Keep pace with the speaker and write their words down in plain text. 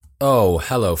Oh,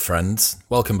 hello friends.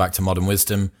 Welcome back to Modern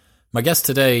Wisdom. My guest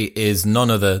today is none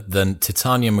other than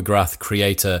Titania McGrath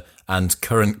creator and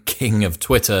current king of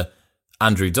Twitter,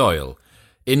 Andrew Doyle.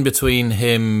 In between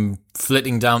him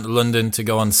flitting down to London to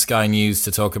go on Sky News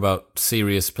to talk about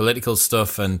serious political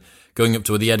stuff and going up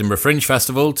to the Edinburgh Fringe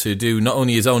Festival to do not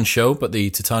only his own show, but the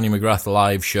Titania McGrath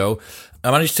live show, I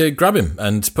managed to grab him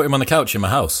and put him on the couch in my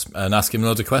house and ask him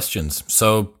loads of questions.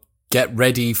 So get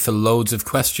ready for loads of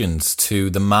questions to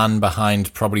the man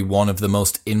behind probably one of the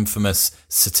most infamous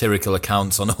satirical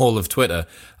accounts on all of Twitter.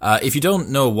 If you don't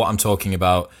know what I'm talking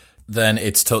about, then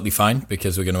it's totally fine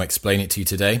because we're going to explain it to you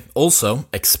today. Also,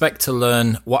 expect to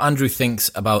learn what Andrew thinks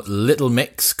about Little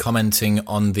Mix commenting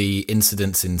on the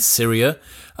incidents in Syria,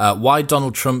 why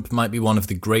Donald Trump might be one of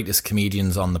the greatest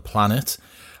comedians on the planet,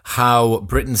 how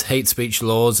Britain's hate speech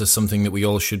laws are something that we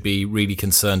all should be really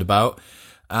concerned about,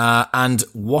 and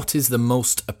what is the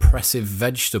most oppressive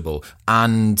vegetable,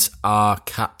 and are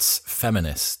cats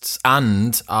feminists,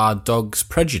 and are dogs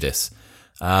prejudice.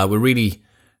 We're really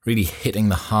hitting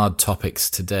the hard topics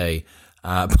today.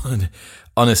 But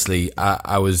honestly,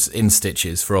 I was in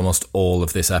stitches for almost all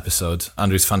of this episode.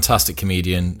 Andrew's a fantastic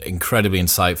comedian, incredibly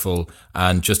insightful,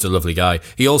 and just a lovely guy.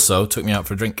 He also took me out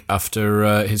for a drink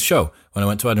after his show when I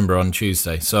went to Edinburgh on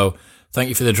Tuesday. So thank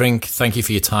you for the drink. Thank you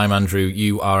for your time, Andrew.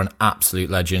 You are an absolute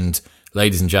legend.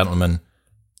 Ladies and gentlemen,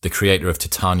 the creator of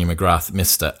Titania McGrath,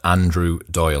 Mr. Andrew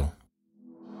Doyle.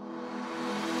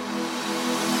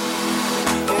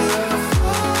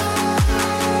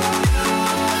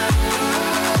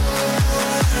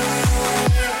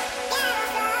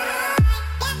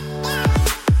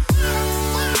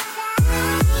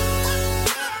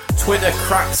 Twitter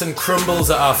cracks and crumbles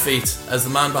at our feet as the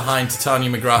man behind Titania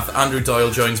McGrath, Andrew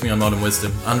Doyle, joins me on Modern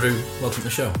Wisdom. Andrew, welcome to the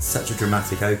show. Such a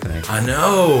dramatic opening. I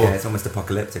know. Yeah, it's almost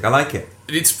apocalyptic. I like it.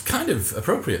 It's kind of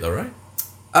appropriate though, right?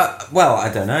 Well,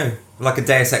 I don't know. Like a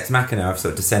Deus Ex Machina, I've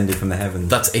sort of descended from the heavens.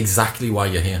 That's exactly why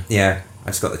you're here. Yeah, I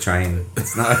just got the train.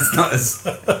 It's not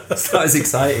as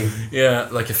exciting. Yeah,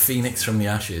 like a phoenix from the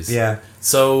ashes. Yeah.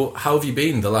 So, how have you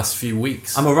been the last few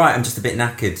weeks? I'm alright, I'm just a bit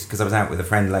knackered because I was out with a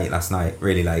friend late last night,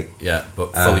 really late. Yeah,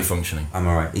 but fully functioning. I'm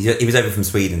alright. He was over from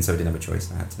Sweden, so I didn't have a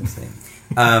choice. I had to stay.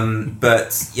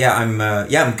 But yeah,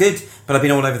 I'm good. But I've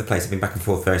been all over the place. I've been back and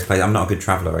forth various places. I'm not a good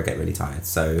traveller. I get really tired.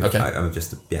 So okay. I'm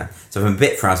just So I'm a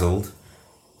bit frazzled.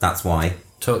 That's why.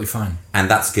 Totally fine. And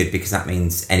that's good because that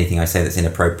means anything I say that's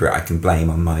inappropriate, I can blame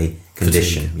on my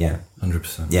condition. Fatigue. Yeah.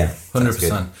 100%. Yeah.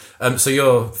 100%. So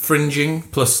you're fringing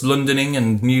plus Londoning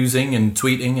and musing and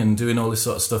tweeting and doing all this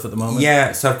sort of stuff at the moment?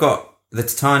 Yeah. So I've got the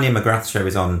Titania McGrath show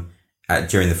is on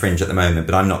during the Fringe at the moment,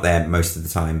 but I'm not there most of the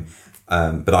time.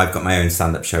 But I've got my own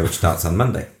stand-up show which starts on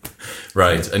Monday.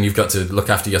 Right. And you've got to look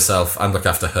after yourself and look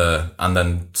after her and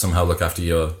then somehow look after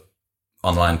your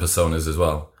online personas as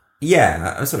well.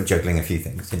 Yeah, I'm sort of juggling a few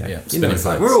things, Yeah, it's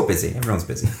like we're all busy. Everyone's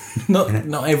busy.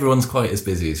 Not everyone's quite as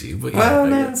busy as you, but well,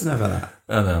 no, it's never that.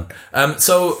 I know.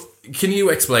 So, can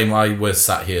you explain why we're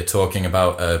sat here talking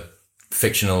about a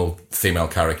fictional female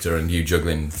character and you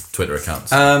juggling Twitter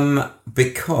accounts?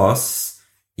 Because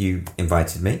you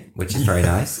invited me, which is very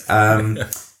nice.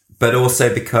 But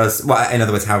also because, well, in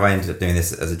other words, how have I ended up doing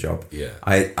this as a job? Yeah,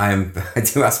 I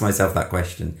do ask myself that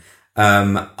question.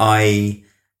 I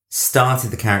started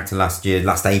the character last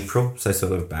April, so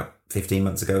sort of about 15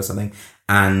 months ago or something,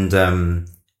 and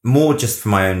more just for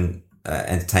my own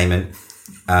entertainment,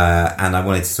 and I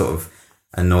wanted to sort of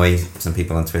annoy some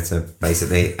people on Twitter,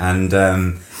 basically, and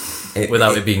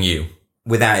without it being you.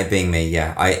 Without it being me,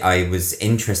 yeah. I was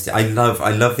interested. I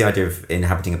love the idea of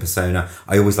inhabiting a persona.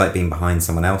 I always like being behind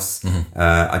someone else. Mm-hmm.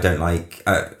 I don't like.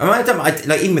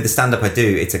 Even with the stand up I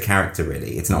do, it's a character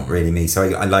really. It's not really me. So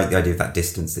I like the idea of that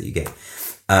distance that you get.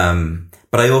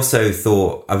 But I also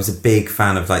thought I was a big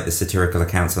fan of like the satirical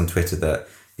accounts on Twitter that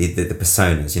the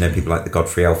personas, people like the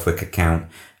Godfrey Elphick account,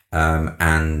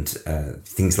 and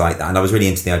things like that. And I was really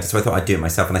into the idea. So I thought I'd do it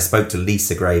myself. And I spoke to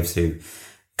Lisa Graves, who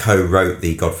co-wrote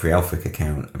the Godfrey Elphick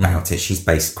account about it. She's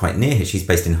based quite near here. She's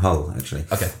based in Hull, actually.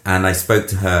 Okay. And I spoke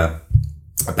to her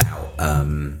about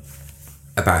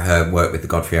her work with the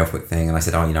Godfrey Elphick thing. And I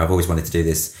said, I've always wanted to do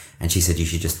this. And she said, you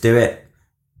should just do it.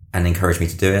 And encouraged me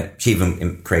to do it. She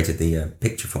even created the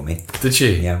picture for me. Did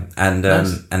she? Yeah. And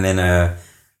nice. And then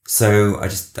so I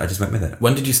just went with it.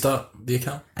 When did you start the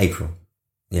account? April.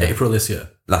 Yeah. April this year.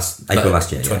 April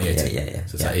last year. 2018. Yeah.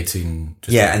 So it's like 18.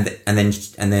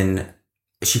 And then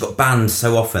she got banned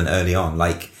so often early on.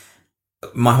 Like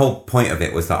my whole point of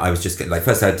it was that I was just like,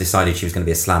 first I decided she was going to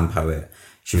be a slam poet.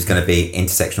 She was going to be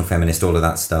intersectional feminist, all of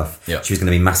that stuff. Yeah. She was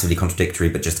going to be massively contradictory,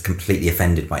 but just completely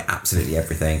offended by absolutely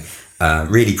everything.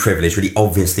 Really privileged, really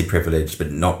obviously privileged,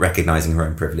 but not recognizing her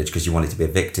own privilege because she wanted to be a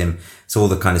victim. So all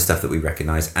the kind of stuff that we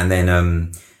recognize. And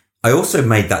then I also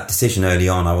made that decision early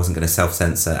on. I wasn't going to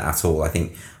self-censor at all. I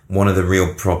think one of the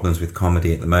real problems with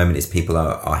comedy at the moment is people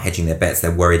are hedging their bets.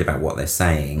 They're worried about what they're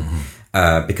saying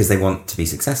because they want to be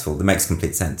successful. That makes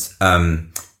complete sense.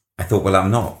 I thought, well, I'm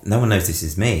not. No one knows this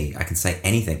is me. I can say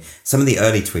anything. Some of the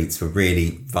early tweets were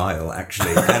really vile,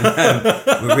 actually, and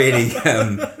were really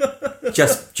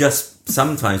just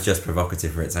sometimes just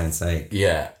provocative for its own sake.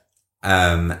 Yeah.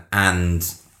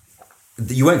 And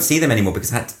you won't see them anymore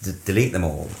because I had to delete them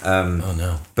all. Oh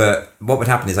no! But what would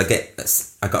happen is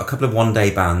I got a couple of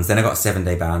 1-day bans, then I got a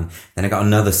 7-day ban, then I got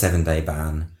another 7-day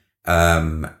ban,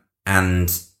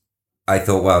 and I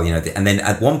thought, well, and then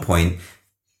at one point.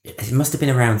 It must have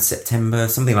been around September,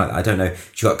 something like that. I don't know.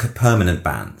 She got a permanent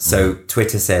ban. So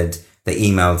Twitter said, they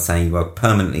emailed saying you are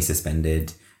permanently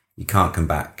suspended. You can't come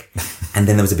back. And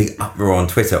then there was a big uproar on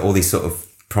Twitter. All these sort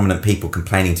of prominent people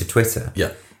complaining to Twitter.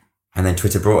 Yeah. And then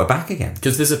Twitter brought her back again.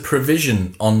 Because there's a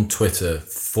provision on Twitter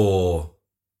for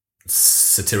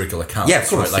satirical accounts. Yeah, of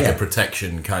course. Right? Like a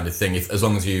protection kind of thing. As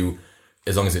long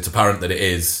as it's apparent that it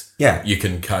is, you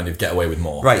can kind of get away with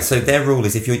more. Right. So their rule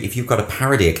is if you've got a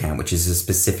parody account, which is a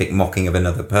specific mocking of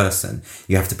another person,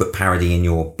 you have to put parody in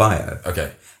your bio.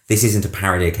 Okay. This isn't a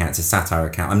parody account; it's a satire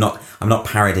account. I'm not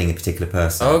parodying a particular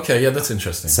person. Oh, okay, yeah, that's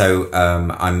interesting. So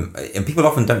and people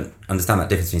often don't understand that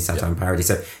difference between satire and parody.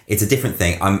 So it's a different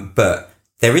thing. But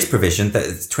there is provision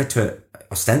that Twitter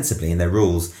ostensibly in their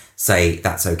rules say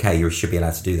that's okay. You should be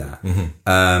allowed to do that.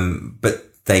 Mm-hmm. But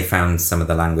they found some of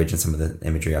the language and some of the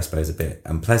imagery, I suppose, a bit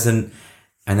unpleasant,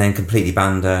 and then completely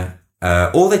banned her.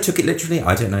 Or they took it literally.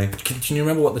 I don't know. Can you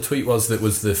remember what the tweet was that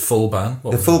was the full ban?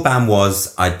 The full ban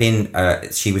was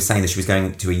she was saying that she was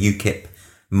going to a UKIP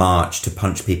march to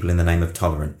punch people in the name of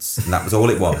tolerance, and that was all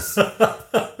it was.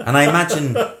 And I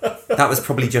imagine that was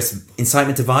probably just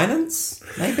incitement to violence,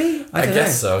 maybe? I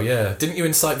guess so, yeah. Didn't you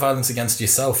incite violence against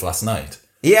yourself last night?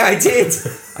 Yeah, I did.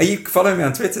 Are you following me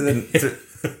on Twitter then?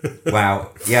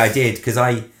 Wow. Yeah, I did, because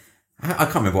I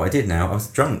can't remember what I did now. I was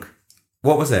drunk.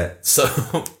 What was it? So,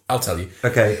 I'll tell you.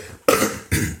 Okay.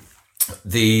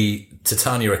 The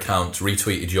Titania account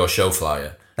retweeted your show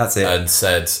flyer. That's it. And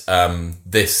said,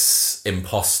 this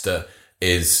imposter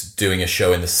is doing a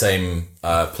show in the same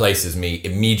place as me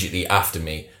immediately after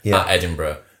me at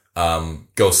Edinburgh.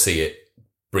 Go see it.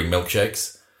 Bring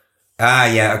milkshakes. Ah,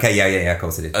 yeah. Okay, yeah, of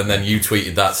course it did. And then you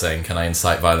tweeted that saying, can I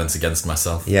incite violence against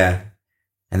myself? Yeah.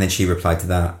 And then she replied to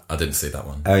that. I didn't see that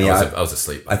one. Oh, yeah. I was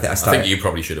asleep. I think you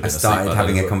probably should have been asleep. I started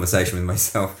having a conversation with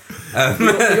myself.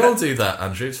 We all do that,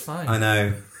 Andrew. It's fine. I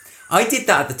know. I did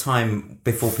that at the time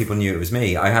before people knew it was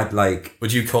me. I had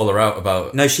Would you call her out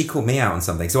about... No, she called me out on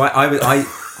something. So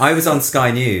I was on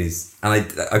Sky News and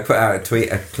I put out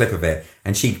a clip of it,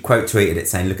 and she quote tweeted it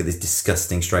saying, look at this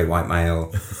disgusting straight white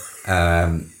male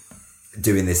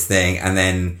doing this thing. And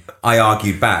then I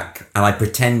argued back and I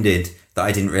pretended that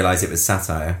I didn't realise it was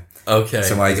satire. Okay,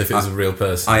 so as if it was a real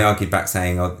person. I argued back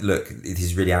saying, oh, look, this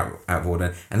is really out of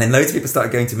order. And then loads of people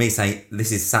started going to me saying,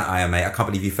 this is satire, mate. I can't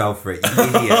believe you fell for it. You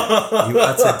idiot. You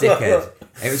utter dickhead.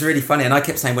 It was really funny. And I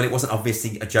kept saying, well, it wasn't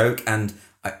obviously a joke. And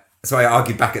so I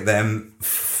argued back at them.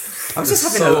 I was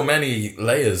just having many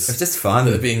layers. It was just fun.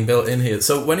 That are being built in here.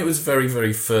 So when it was very,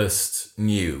 very first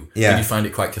new, did you find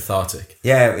it quite cathartic?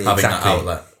 Yeah, having that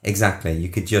outlet. Exactly. You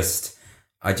could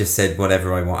I just said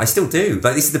whatever I want. I still do.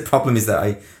 Like, this is the problem, is that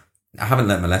I haven't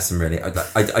learnt my lesson, really.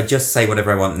 I just say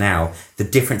whatever I want now. The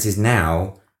difference is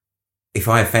now, if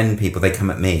I offend people, they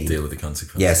come at me. Deal with the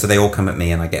consequences. Yeah, so they all come at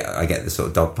me, and I get the sort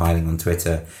of dogpiling on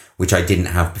Twitter, which I didn't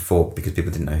have before because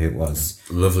people didn't know who it was.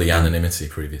 Lovely anonymity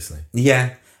previously.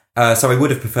 Yeah. So I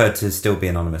would have preferred to still be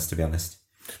anonymous, to be honest.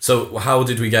 So how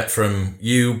did we get from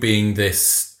you being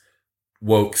this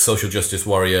woke social justice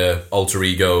warrior, alter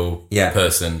ego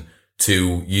person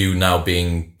to you now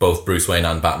being both Bruce Wayne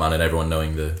and Batman and everyone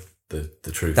knowing the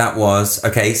truth? That was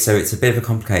okay. So it's a bit of a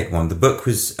complicated one. The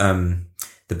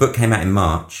book came out in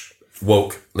March.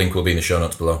 Woke link will be in the show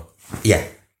notes below. Yeah,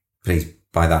 please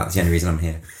buy that. That's the only reason I'm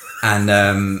here. And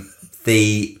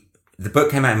the book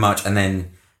came out in March, and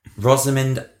then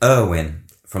Rosamund Irwin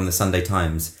from the Sunday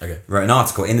Times wrote an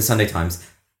article in the Sunday Times.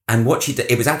 And what she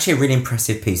did, it was actually a really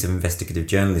impressive piece of investigative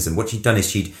journalism. What she'd done is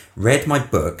she'd read my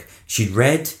book, she'd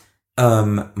read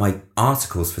my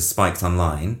articles for Spiked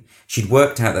Online. She'd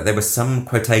worked out that there were some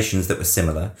quotations that were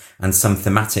similar and some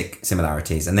thematic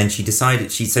similarities. And then she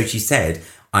decided, she said,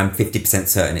 I'm 50%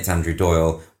 certain it's Andrew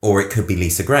Doyle, or it could be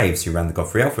Lisa Graves, who ran the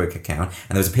Godfrey Elfrich account.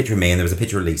 And there was a picture of me and there was a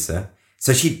picture of Lisa.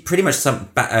 So she'd pretty much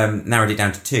narrowed it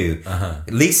down to 2.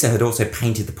 Lisa had also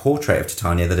painted the portrait of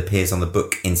Titania that appears on the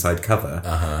book inside cover,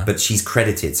 but she's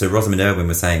credited. So Rosamund Irwin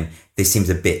was saying, this seems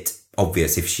a bit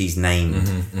obvious if she's named.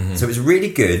 So it was a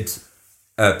really good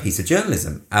piece of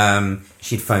journalism.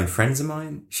 She'd phoned friends of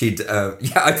mine.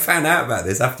 I found out about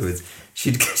this afterwards.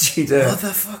 She'd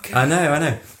Motherfucker. I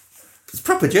know. It's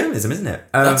proper journalism, isn't it?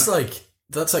 That's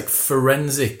like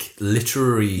forensic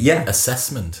literary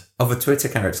assessment of a Twitter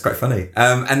character. It's quite funny.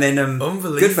 And then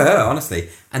Unbelievable. Good for her, honestly.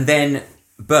 And then,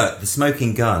 but the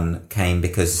smoking gun came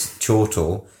because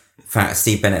Chortle,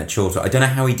 Steve Bennett at Chortle, I don't know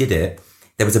how he did it.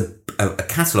 There was a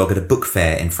catalogue at a book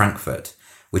fair in Frankfurt,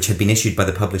 which had been issued by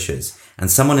the publishers, and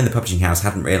someone in the publishing house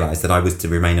hadn't realised that I was to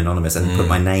remain anonymous and put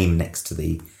my name next to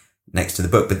the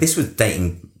book. But this was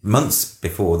dating months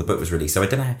before the book was released, so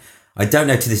I don't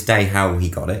know to this day how he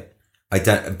got it. I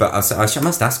don't, but I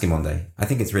must ask him one day. I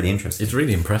think it's really interesting. It's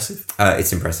really impressive.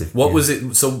 It's impressive. What was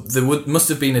it? So there must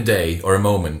have been a day or a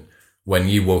moment when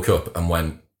you woke up and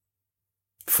went,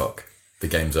 "Fuck, the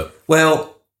game's up."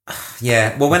 Well,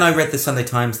 yeah. Well, when I read the Sunday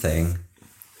Times thing,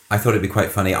 I thought it'd be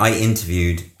quite funny. I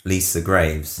interviewed Lisa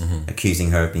Graves,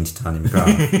 accusing her of being Titania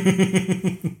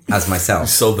McGrath as myself. You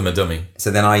sold them a dummy.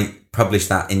 So then I published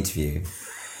that interview.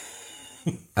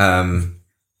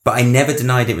 But I never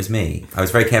denied it was me. I was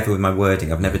very careful with my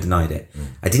wording. I've never denied it.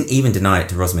 I didn't even deny it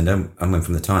to Rosamund Unwin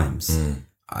from the Times.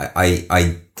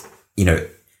 I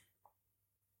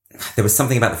there was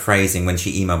something about the phrasing when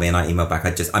she emailed me and I emailed back.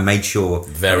 I made sure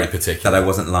very particular that I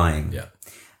wasn't lying. Yeah.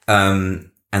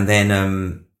 And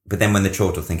then, but then when the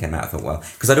Chortle thing came out, I thought, well,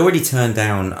 because I'd already turned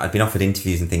down. I'd been offered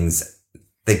interviews and things.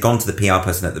 They'd gone to the PR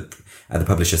person at the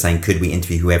publisher saying, could we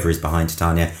interview whoever is behind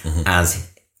Titania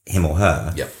as him or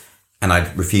her? Yeah. And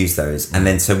I'd refused those. And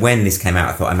then, so when this came out,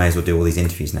 I thought I may as well do all these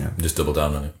interviews now. Just double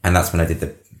down on it. And that's when I did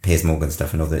the Piers Morgan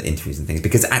stuff and all the interviews and things.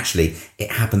 Because actually,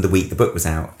 it happened the week the book was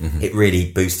out. It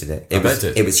really boosted it.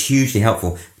 It was hugely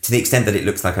helpful to the extent that it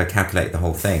looks like I calculated the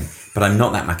whole thing. But I'm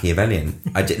not that Machiavellian.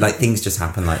 Things just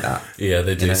happen like that. Yeah,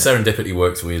 they do. Serendipity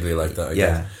works weirdly like that, I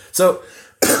guess. So,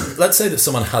 let's say that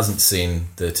someone hasn't seen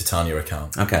the Titania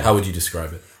account. Okay. How would you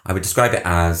describe it? I would describe it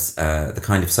as the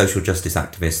kind of social justice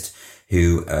activist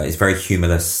who is very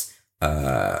humorless,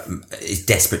 is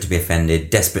desperate to be offended,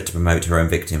 desperate to promote her own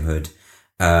victimhood,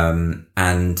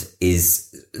 and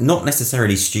is not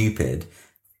necessarily stupid,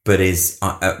 but has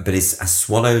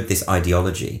swallowed this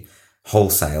ideology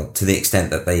wholesale to the extent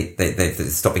that they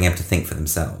stop being able to think for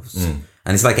themselves. And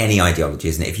it's like any ideology,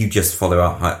 isn't it? If you just follow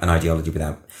an ideology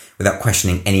without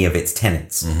questioning any of its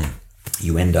tenets,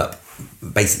 you end up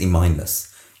basically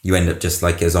mindless. You end up just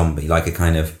like a zombie, like a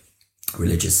kind of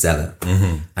religious zealot.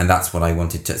 And that's what I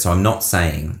wanted to. So I'm not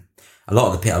saying a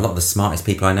lot of the smartest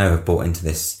people I know have bought into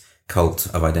this cult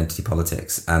of identity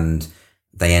politics, and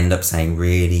they end up saying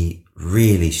really,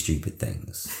 really stupid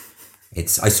things.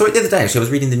 I saw it the other day, actually. I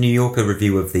was reading the New Yorker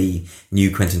review of the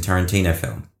new Quentin Tarantino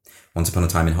film, Once Upon a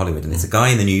Time in Hollywood, and it's a guy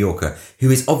in the New Yorker who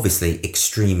is obviously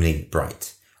extremely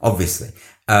bright, obviously.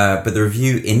 But in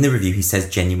the review, he says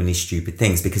genuinely stupid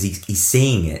things because he's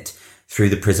seeing it through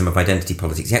the prism of identity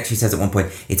politics. He actually says at one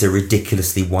point, it's a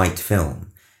ridiculously white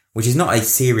film, which is not a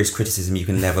serious criticism you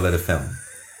can level at a film.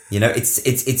 You know,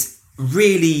 it's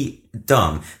really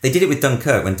dumb. They did it with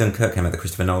Dunkirk, when Dunkirk came out, the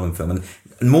Christopher Nolan film, and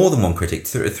more than one critic,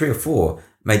 3 or 4,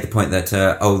 made the point that,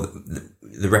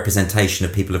 the representation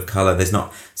of people of colour, there's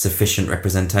not sufficient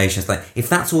representation. It's like, if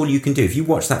that's all you can do, if you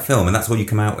watch that film and that's all you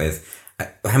come out with,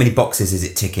 how many boxes is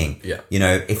it ticking? Yeah. You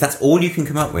know, if that's all you can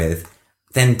come up with,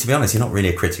 then to be honest, you're not really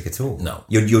a critic at all. No.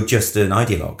 You're just an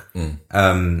ideologue.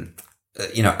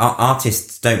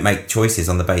 Artists don't make choices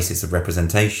on the basis of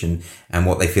representation and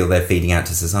what they feel they're feeding out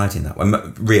to society in that way.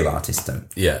 Real artists don't.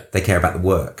 Yeah. They care about the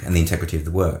work and the integrity of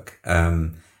the work.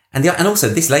 And also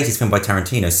this latest film by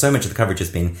Tarantino, so much of the coverage has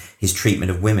been his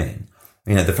treatment of women.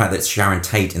 You know, the fact that Sharon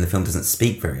Tate in the film doesn't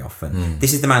speak very often.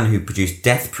 This is the man who produced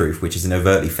Death Proof, which is an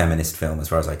overtly feminist film as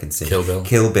far as I can see.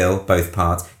 Kill Bill, both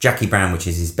parts. Jackie Brown, which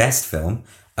is his best film,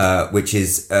 which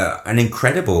is an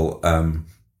incredible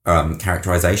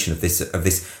characterization of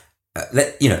this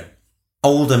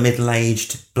older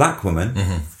middle-aged black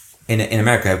woman in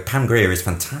America. Pam Grier is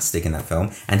fantastic in that film,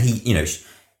 and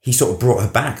he sort of brought her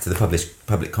back to the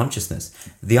public consciousness.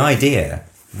 The idea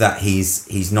that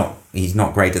he's not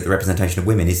great at the representation of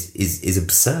women is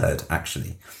absurd,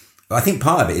 actually. I think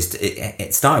part of it is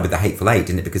it started with The Hateful Eight,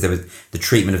 didn't it? Because there was the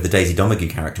treatment of the Daisy Domergue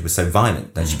character was so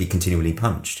violent that she'd be continually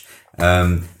punched.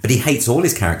 But he hates all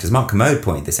his characters. Mark Commode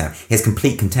pointed this out. He has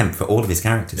complete contempt for all of his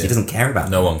characters. Yeah. He doesn't care about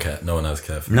them. No one has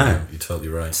care for them. You're totally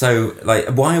right. So, like,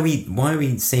 why are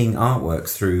we seeing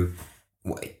artworks through?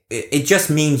 It just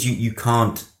means you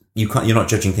can't you're not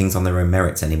judging things on their own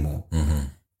merits anymore.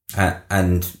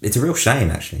 And it's a real shame,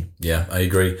 actually. Yeah, I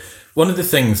agree. One of the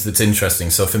things that's interesting,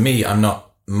 so for me, I'm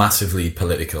not massively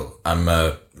political. I'm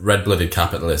a red-blooded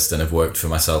capitalist and have worked for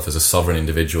myself as a sovereign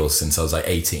individual since I was like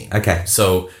 18. Okay.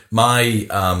 So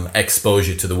my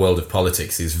exposure to the world of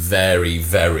politics is very,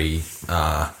 very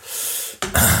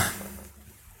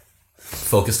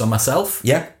focused on myself.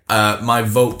 Yeah. My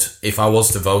vote, if I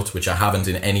was to vote, which I haven't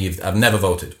I've never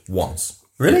voted once.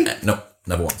 Really? No,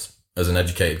 never once. As an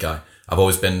educated guy. I've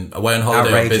always been away on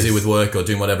holiday or busy with work or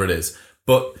doing whatever it is.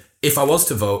 But if I was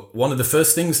to vote, one of the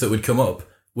first things that would come up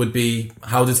would be,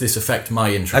 how does this affect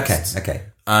my interests? Okay.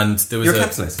 And there was You're a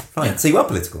capitalist. Fine. Yeah. So you are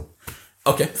political.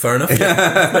 Okay, fair enough.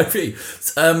 Yeah, maybe.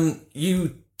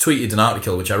 You tweeted an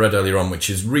article, which I read earlier on, which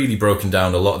has really broken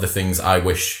down a lot of the things I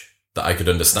wish that I could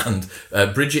understand.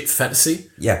 Bridget Phetasy.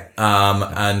 Yeah.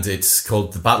 And it's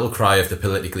called The Battle Cry of the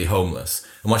Politically Homeless.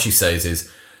 And what she says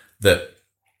is that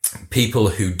people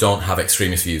who don't have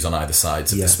extremist views on either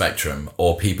sides of the spectrum,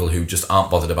 or people who just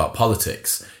aren't bothered about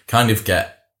politics, kind of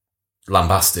get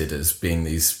lambasted as being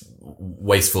these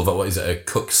wasteful, what is it, a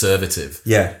conservative?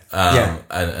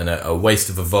 And a waste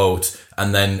of a vote.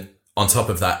 And then on top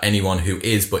of that, anyone who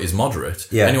is but is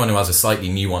moderate, anyone who has a slightly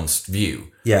nuanced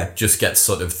view, just gets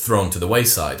sort of thrown to the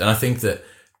wayside. And I think that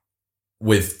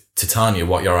with Titania,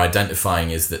 what you're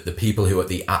identifying is that the people who are at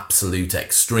the absolute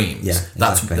extremes,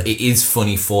 it is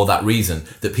funny for that reason,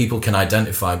 that people can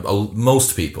identify,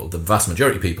 most people, the vast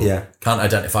majority of people, can't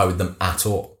identify with them at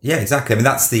all. Yeah, exactly. I mean,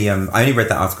 that's the, I only read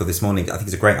that article this morning. I think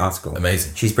it's a great article.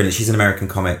 Amazing. She's brilliant. She's an American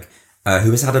comic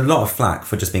who has had a lot of flack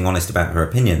for just being honest about her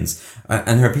opinions.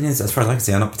 And her opinions, as far as I can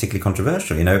see, are not particularly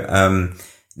controversial,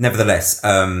 Nevertheless,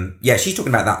 she's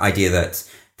talking about that idea that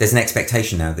there's an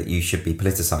expectation now that you should be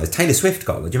politicized. Taylor Swift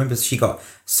do you remember she got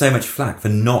so much flack for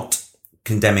not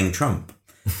condemning Trump?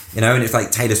 And it's like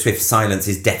Taylor Swift's silence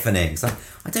is deafening. It's like,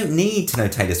 I don't need to know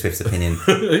Taylor Swift's opinion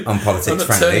on politics, I'm not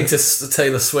frankly. turning to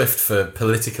Taylor Swift for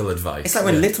political advice. It's like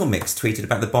when Little Mix tweeted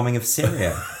about the bombing of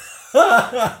Syria.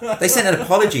 They sent an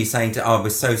apology saying we're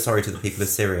so sorry to the people of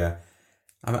Syria.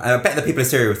 I bet the people of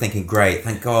Syria were thinking, great,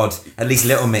 thank God, at least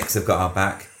Little Mix have got our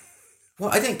back. Well,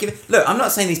 I don't give it. Look, I'm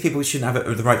not saying these people shouldn't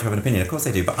have the right to have an opinion. Of course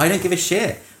they do, but I don't give a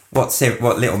shit what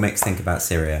Little Mix think about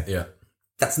Syria. Yeah,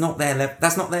 that's not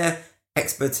their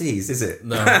expertise, is it?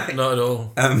 No, not at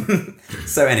all.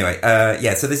 So anyway,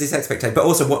 so there's this expectation, but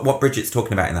also what Bridget's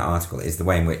talking about in that article is the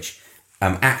way in which,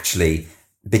 actually,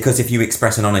 because if you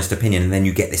express an honest opinion and then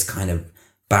you get this kind of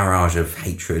barrage of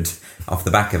hatred off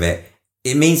the back of it,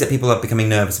 it means that people are becoming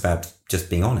nervous about just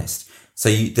being honest. So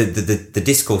the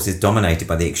discourse is dominated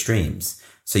by the extremes.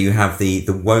 So you have the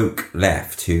woke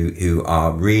left who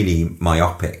are really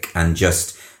myopic and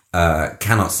just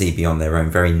cannot see beyond their own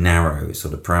very narrow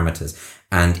sort of parameters.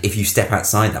 And if you step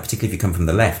outside that, particularly if you come from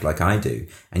the left like I do,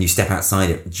 and you step outside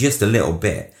it just a little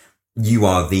bit,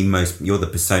 you're the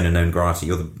persona non grata.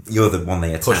 You're the one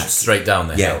they attack. Pushed straight down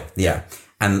the hill. Yeah.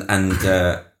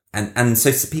 And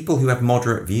so people who have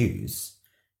moderate views,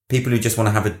 people who just want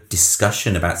to have a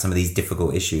discussion about some of these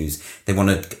difficult issues, they want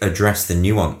to address the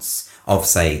nuance of,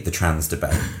 say, the trans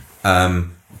debate,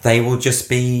 they will just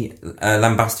be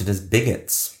lambasted as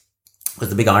bigots. Because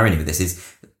the big irony with this is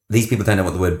these people don't know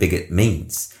what the word bigot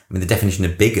means. I mean, the definition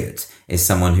of bigot is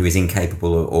someone who is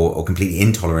incapable or completely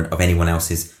intolerant of anyone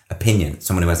else's opinion,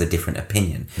 someone who has a different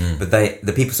opinion. But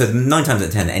so 9 times out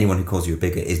of 10, anyone who calls you a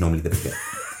bigot is normally the bigot.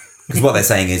 Because what they're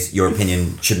saying is your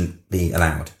opinion shouldn't be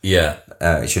allowed. Yeah.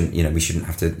 It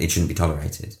shouldn't be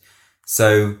tolerated.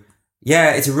 So,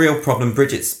 yeah, it's a real problem.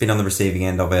 Bridget's been on the receiving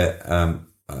end of it.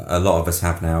 A lot of us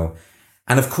have now.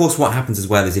 And of course, what happens as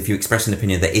well is if you express an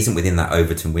opinion that isn't within that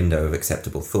Overton window of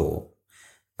acceptable thought,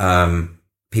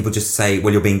 people just say,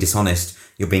 well, you're being dishonest.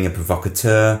 You're being a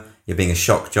provocateur. You're being a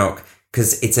shock jock.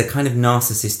 Because it's a kind of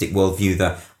narcissistic worldview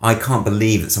that I can't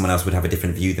believe that someone else would have a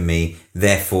different view than me.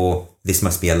 Therefore, this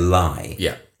must be a lie.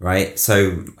 Yeah. Right.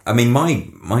 So, I mean,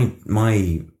 I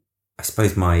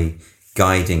suppose my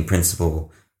guiding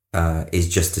principle, is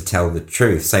just to tell the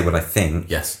truth, say what I think.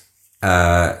 Yes.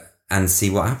 And see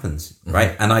what happens. Mm-hmm.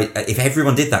 Right. And if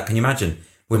everyone did that, can you imagine?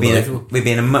 We'd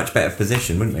be in a much better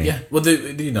position, wouldn't we? Yeah. Well,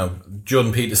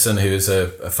 Jordan Peterson, who is a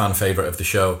fan favourite of the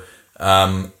show,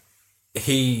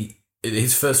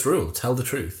 his first rule, tell the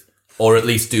truth. Or at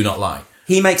least do not lie.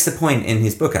 He makes the point in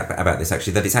his book about this,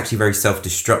 actually, that it's actually very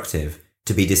self-destructive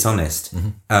to be dishonest. Mm-hmm.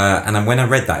 And when I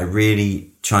read that, it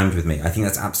really chimed with me. I think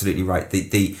that's absolutely right.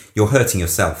 You're hurting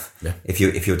yourself if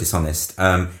you're dishonest.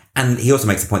 And he also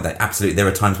makes the point that absolutely there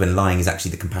are times when lying is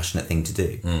actually the compassionate thing to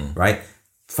do. Right?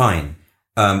 Fine.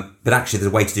 But actually,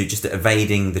 there's a way to do just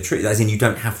evading the truth. As in, you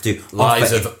don't have to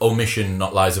lies of omission,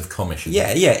 not lies of commission.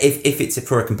 Yeah. If it's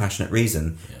for a compassionate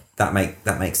reason, that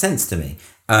makes sense to me.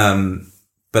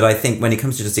 But I think when it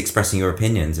comes to just expressing your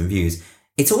opinions and views,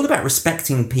 it's all about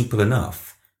respecting people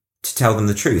enough to tell them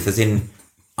the truth. As in,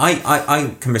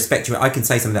 I can respect you. I can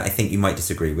say something that I think you might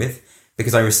disagree with,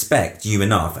 because I respect you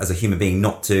enough as a human being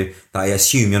not to, that I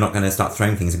assume you're not going to start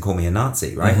throwing things and call me a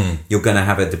Nazi, right? Mm-hmm. You're going to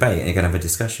have a debate and you're going to have a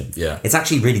discussion. Yeah. It's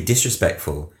actually really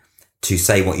disrespectful to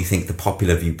say what you think the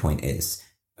popular viewpoint is,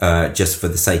 just for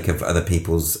the sake of other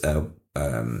people's,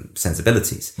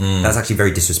 sensibilities. That's actually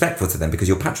very disrespectful to them, because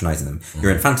you're patronizing them.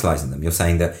 You're infantilizing them. You're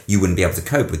saying that you wouldn't be able to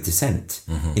cope with dissent.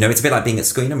 You know, it's a bit like being at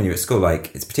school. You know, when you're at school,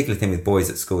 like, it's a particular thing with boys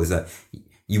at school is that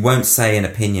you won't say an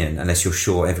opinion unless you're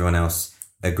sure everyone else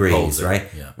agrees, right?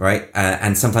 Yeah. Right.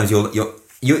 And sometimes you're,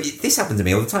 this happened to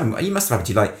me all the time. You must have happened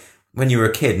to you, like, when you were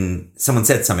a kid and someone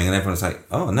said something and everyone was like,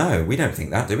 oh no, we don't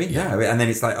think that, do we? Yeah. No. And then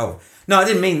it's like, oh, no, I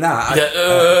didn't mean that.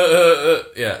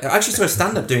 I actually saw a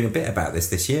stand-up doing a bit about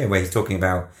this year, where he's talking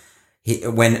about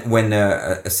when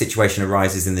a situation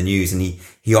arises in the news and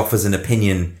he offers an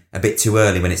opinion a bit too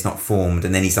early when it's not formed.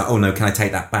 And then he's like, oh no, can I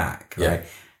take that back? Yeah. Right.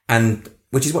 And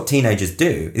which is what teenagers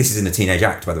do. This isn't a teenage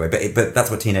act, by the way, but that's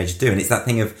what teenagers do. And it's that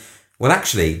thing of, well,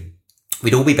 actually,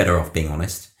 we'd all be better off being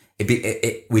honest.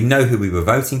 We'd know who we were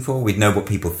voting for. We'd know what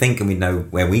people think, and we'd know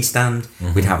where we stand.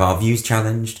 We'd have our views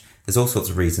challenged. There's all sorts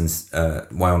of reasons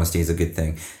why honesty is a good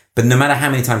thing. But no matter how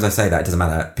many times I say that, it doesn't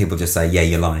matter. People just say, yeah,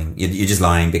 you're lying. You're just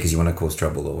lying because you want to cause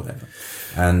trouble or whatever.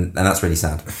 And that's really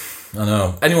sad. I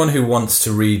know. Anyone who wants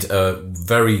to read a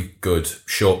very good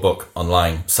short book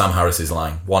online, Sam Harris's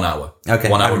Lying, 1 hour. Okay.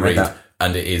 1 hour read.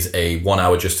 And it is a 1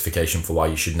 hour justification for why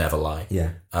you should never lie. Yeah.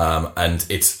 And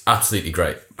it's absolutely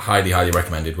great. Highly, highly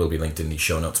recommended. Will be linked in the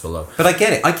show notes below. But I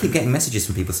get it. I keep getting messages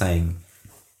from people saying,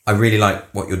 I really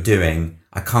like what you're doing.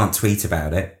 I can't tweet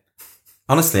about it.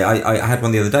 Honestly, I had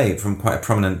one the other day from quite a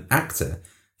prominent actor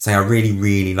saying, I really,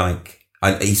 really like,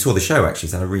 he saw the show actually,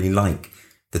 said, I really like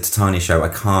the Titania show. I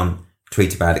can't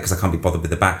tweet about it because I can't be bothered with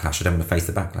the backlash. I don't want to face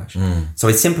the backlash. So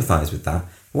I sympathise with that.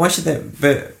 Why should there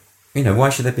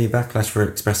be a backlash for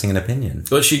expressing an opinion?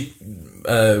 Well,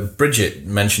 Bridget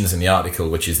mentions in the article,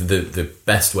 which is the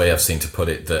best way I've seen to put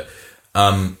it, that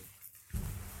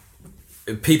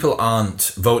people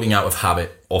aren't voting out of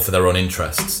habit or for their own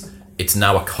interests. It's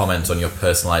now a comment on your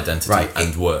personal identity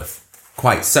and worth.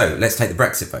 Quite. So let's take the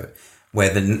Brexit vote, where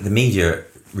the media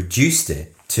reduced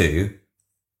it to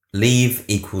leave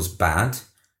equals bad,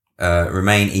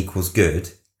 remain equals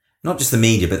good. Not just the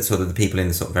media, but sort of the people in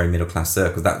the sort of very middle class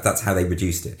circles. That's how they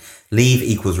reduced it. Leave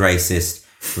equals racist,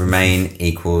 remain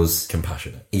equals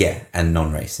compassionate. Yeah, and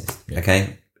non-racist. Yeah.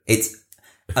 Okay, it's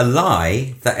a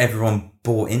lie that everyone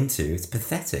bought into. It's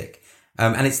pathetic.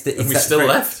 And it's we still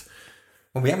left.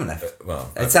 Well, we haven't left.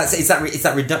 It's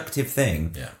that reductive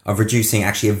thing of reducing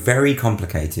actually a very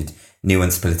complicated,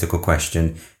 nuanced political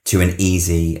question to an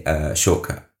easy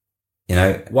shortcut. You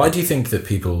know, why do you think that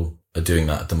people are doing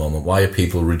that at the moment? Why are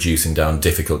people reducing down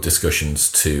difficult discussions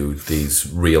to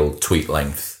these real tweet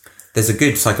length? There's a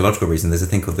good psychological reason. There's a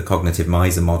thing called the cognitive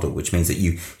miser model, which means that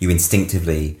you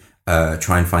instinctively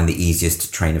try and find the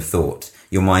easiest train of thought.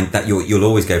 Your mind, that you'll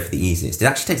always go for the easiest. It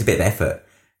actually takes a bit of effort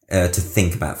to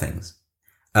think about things.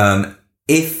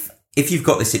 If you've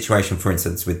got this situation, for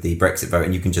instance, with the Brexit vote,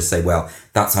 and you can just say, well,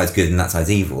 that side's good and that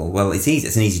side's evil. Well, it's easy.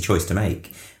 It's an easy choice to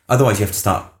make. Otherwise, you have to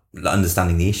start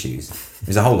understanding the issues.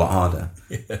 It's a whole lot harder.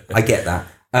 I get that.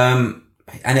 And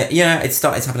it's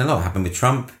happening a lot. It happened with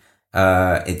Trump.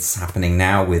 It's happening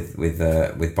now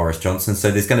with Boris Johnson. So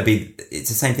there's going to be, it's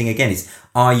the same thing again. It's,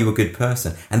 are you a good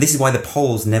person? And this is why the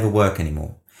polls never work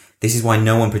anymore. This is why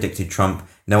no one predicted Trump.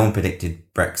 No one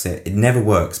predicted Brexit. It never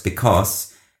works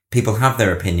because people have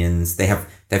their opinions. They have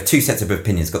two sets of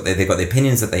opinions. They've got the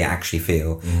opinions that they actually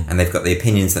feel, and they've got the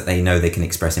opinions that they know they can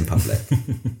express in public.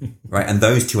 Right? And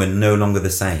those two are no longer the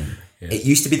same. Yes. It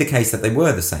used to be the case that they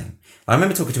were the same. I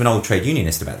remember talking to an old trade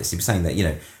unionist about this. He was saying that,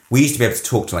 we used to be able to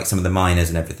talk to like some of the miners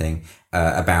and everything,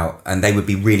 and they would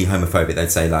be really homophobic.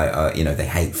 They'd say like, they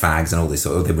hate fags and all this,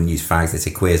 or they wouldn't use fags. They'd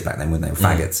say queers back then, wouldn't they?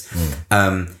 Faggots.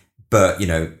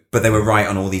 But they were right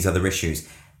on all these other issues.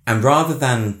 And rather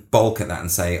than balk at that and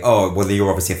say, oh, well, you're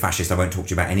obviously a fascist, I won't talk to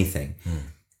you about anything.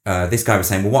 This guy was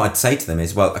saying, well, what I'd say to them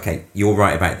is, well, okay, you're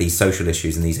right about these social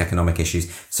issues and these economic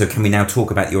issues. So can we now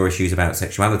talk about your issues about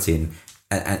sexuality?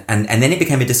 And then it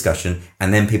became a discussion,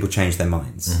 and then people changed their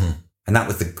minds. And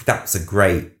that's a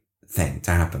great thing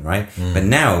to happen, right? But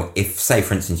now, if, say,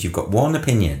 for instance, you've got one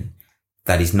opinion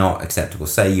that is not acceptable,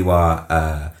 say you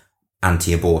are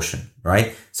anti-abortion,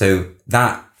 right? So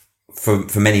that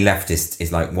for many leftists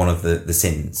is like one of the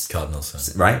sins. Cardinal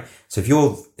sin. Right? So if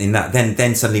you're in that,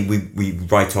 then suddenly we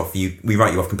write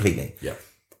you off completely. Yeah.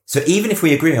 So even if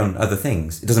we agree on other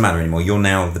things, it doesn't matter anymore. You're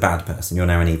now the bad person. You're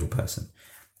now an evil person.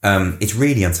 It's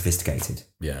really unsophisticated.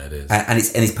 Yeah, it is. And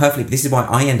it's perfectly, this is why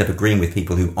I end up agreeing with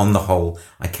people who on the whole,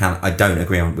 I don't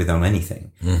agree on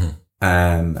anything.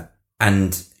 Mm-hmm.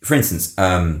 And for instance,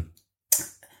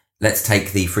 let's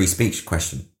take the free speech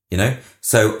question,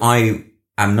 So I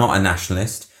am not a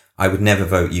nationalist. I would never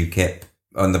vote UKIP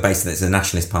on the basis that it's a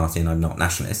nationalist party and I'm not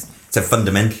nationalist. So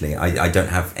fundamentally, I don't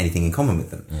have anything in common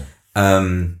with them.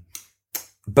 Mm.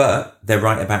 But they're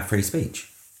right about free speech,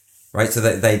 right? So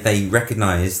they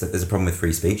recognise that there's a problem with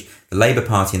free speech. The Labour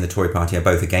Party and the Tory Party are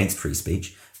both against free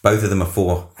speech. Both of them are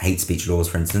for hate speech laws,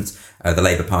 for instance. The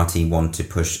Labour Party want to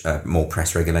push more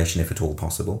press regulation, if at all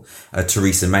possible.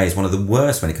 Theresa May is one of the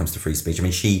worst when it comes to free speech. I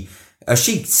mean, she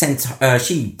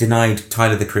denied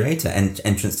Tyler, the Creator,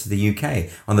 entrance to the UK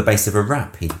on the basis of a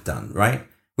rap he'd done, right?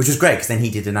 Which was great, because then he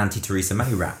did an anti-Theresa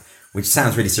May rap, which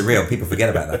sounds really surreal. People forget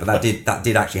about that, but that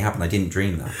did actually happen. I didn't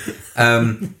dream that.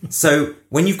 So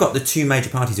when you've got the two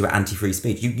major parties who are anti-free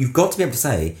speech, you've got to be able to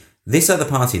say, this other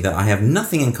party that I have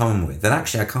nothing in common with, that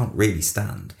actually I can't really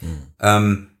stand, they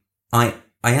are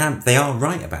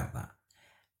right about that.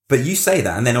 But you say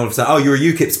that, and then all of a sudden, oh, you're a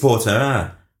UKIP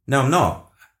supporter. No, I'm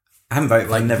not. I haven't voted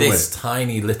for them, never this would.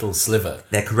 Tiny little sliver.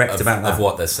 They're correct about that. Of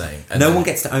what they're saying. And no one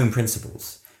gets to own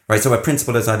principles, right? So a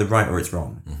principle is either right or it's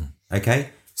wrong. Mm-hmm. Okay?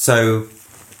 So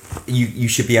you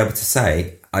should be able to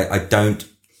say, I don't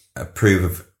approve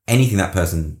of anything that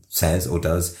person says or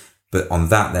does, but on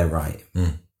that they're right.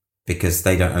 Mm. Because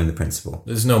they don't own the principle.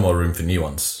 There's no more room for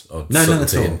nuance or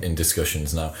subtlety in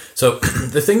discussions now. So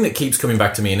the thing that keeps coming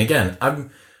back to me, and again,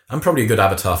 I'm probably a good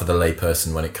avatar for the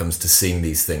layperson when it comes to seeing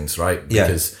these things, right?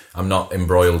 Because I'm not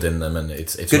embroiled in them, and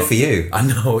it's good not, for you. I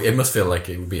know it must feel like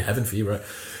it would be heaven for you, right?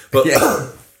 But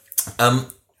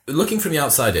looking from the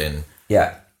outside in,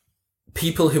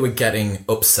 people who are getting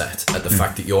upset at the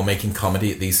fact that you're making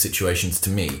comedy at these situations,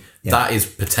 to me, that is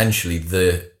potentially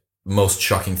the most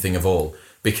shocking thing of all.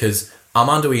 Because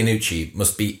Armando Iannucci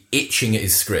must be itching at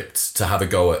his scripts to have a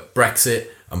go at Brexit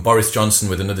and Boris Johnson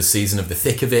with another season of The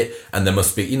Thick of It, and there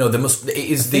must be,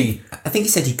 I think he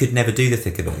said he could never do The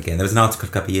Thick of It again. There was an article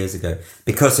a couple of years ago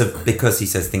because he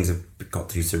says things have got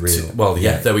too surreal. Well,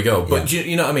 there we go. But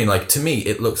you know what I mean? Like, to me,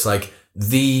 it looks like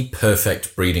the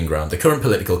perfect breeding ground. The current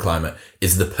political climate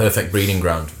is the perfect breeding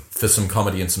ground for some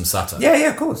comedy and some satire. Yeah,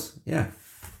 of course. Yeah.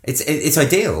 It's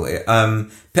ideal.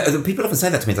 People often say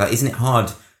that to me. It's like, isn't it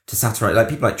hard to satirize? Like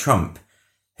people like Trump,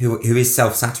 who is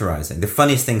self-satirizing. The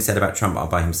funniest things said about Trump are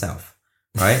by himself,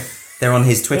 right? They're on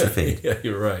his Twitter feed. Yeah,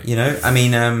 you're right. I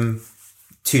mean,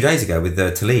 2 days ago with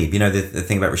Tlaib, the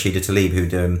thing about Rashida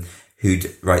Tlaib,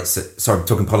 sorry, I'm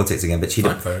talking politics again, but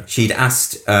she'd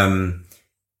asked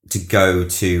to go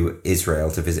to Israel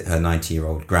to visit her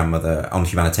 90-year-old grandmother on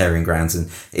humanitarian grounds, and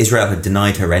Israel had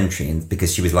denied her entry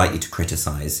because she was likely to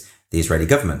criticize the Israeli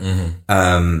government.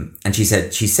 Mm-hmm. And she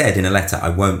said in a letter, I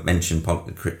won't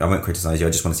criticize you. I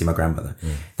just want to see my grandmother.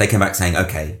 Mm. They came back saying,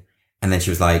 okay. And then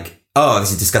she was like, oh,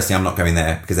 this is disgusting. I'm not going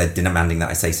there, because they're demanding that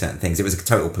I say certain things. It was a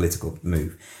total political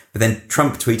move. But then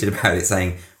Trump tweeted about it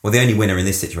saying, well, the only winner in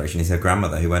this situation is her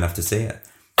grandmother, who won't have to see her.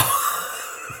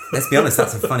 Let's be honest,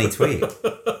 that's a funny tweet.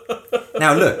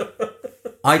 Now, look,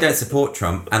 I don't support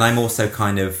Trump, and I'm also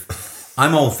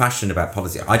I'm old-fashioned about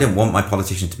politics. I don't want my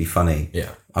politicians to be funny. Yeah.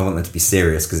 I want them to be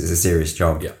serious, because it's a serious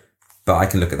job. Yeah. But I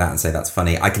can look at that and say, that's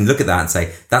funny. I can look at that and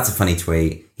say, that's a funny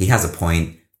tweet. He has a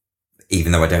point,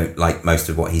 even though I don't like most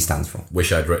of what he stands for.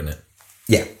 Wish I'd written it.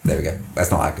 Yeah, there we go.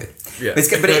 That's not that good. Yeah. But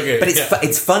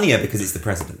it's funnier because it's the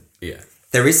president. Yeah.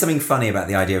 There is something funny about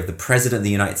the idea of the president of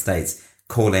the United States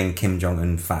calling Kim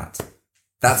Jong-un fat.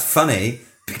 That's funny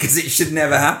because it should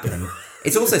never happen.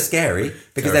 It's also scary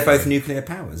because they're both nuclear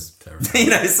powers. So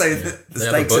the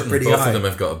stakes are pretty high. Both of them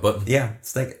have got a button. Yeah,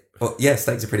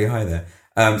 stakes are pretty high there.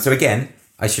 So again,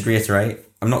 I should reiterate,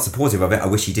 I'm not supportive of it. I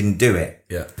wish he didn't do it.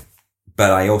 Yeah.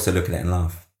 But I also look at it and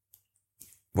laugh.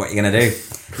 What are you going to do?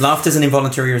 Laughter's an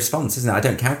involuntary response, isn't it? I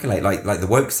don't calculate like the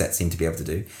woke set seem to be able to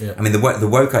do. Yeah. I mean, the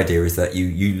woke idea is that you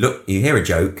hear a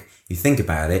joke, you think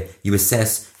about it, you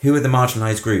assess who are the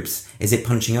marginalized groups. Is it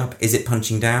punching up? Is it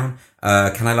punching down?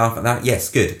 Can I laugh at that?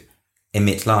 Yes, good.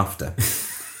 Emit laughter.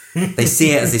 They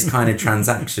see it as this kind of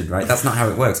transaction, right? That's not how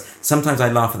it works. Sometimes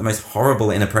I laugh at the most horrible,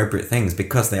 inappropriate things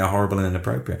because they are horrible and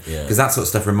inappropriate. Because that sort of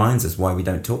stuff reminds us why we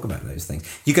don't talk about those things.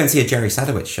 You go and see a Jerry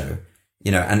Sadowitz show,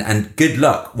 and good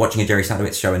luck watching a Jerry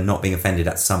Sadowitz show and not being offended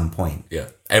at some point. Yeah,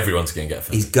 everyone's going to get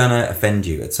offended. He's going to offend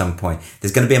you at some point.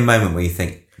 There's going to be a moment where you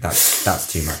think, that's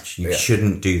too much. You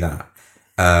shouldn't do that.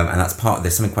 And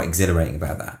there's something quite exhilarating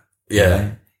about that. Yeah. You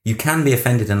know? You can be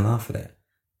offended and laugh at it.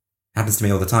 Happens to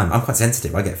me all the time. I'm quite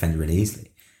sensitive. I get offended really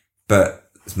easily. But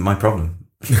it's my problem.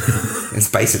 It's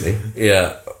basically.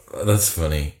 Yeah, that's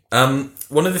funny.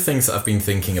 One of the things that I've been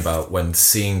thinking about when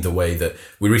seeing the way that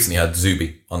we recently had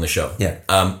Zuby on the show.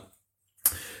 Yeah.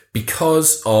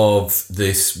 Because of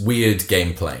this weird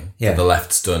gameplay that the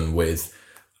left's done with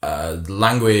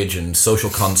language and social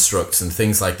constructs and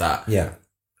things like that. Yeah.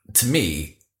 To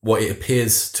me, what it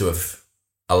appears to have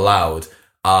allowed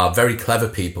are very clever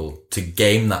people to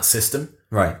game that system.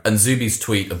 Right. And Zuby's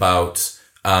tweet about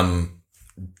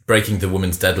breaking the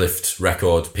woman's deadlift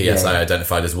record, P.S. I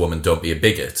identified as a woman, don't be a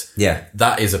bigot. Yeah.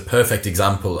 That is a perfect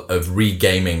example of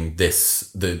regaming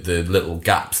the little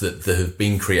gaps that have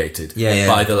been created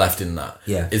by the left in that.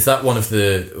 Yeah. Is that one of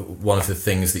the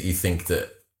things that you think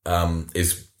that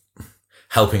is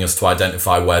helping us to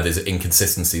identify where there's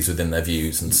inconsistencies within their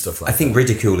views and stuff like that? I think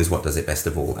ridicule is what does it best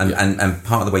of all. And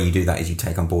part of the way you do that is you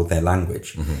take on board their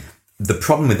language. Mm-hmm. The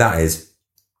problem with that is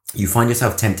you find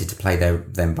yourself tempted to play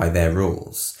them by their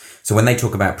rules. So when they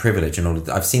talk about privilege and all of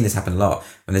that, I've seen this happen a lot.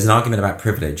 When there's an argument about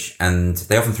privilege, and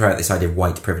they often throw out this idea of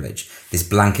white privilege, this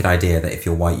blanket idea that if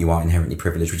you're white, you are inherently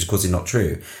privileged, which of course is not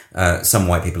true. Some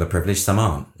white people are privileged, some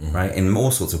aren't, right? In all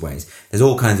sorts of ways. There's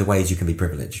all kinds of ways you can be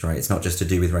privileged, right? It's not just to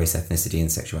do with race, ethnicity,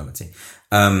 and sexuality.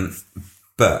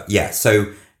 But yeah,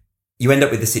 so you end up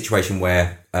with the situation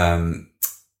where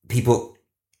people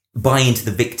buy into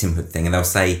the victimhood thing, and they'll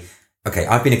say, okay,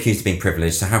 I've been accused of being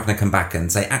privileged, so how can I come back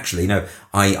and say, actually, no,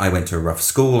 I went to a rough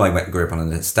school, grew up on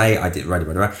an estate, I did, right.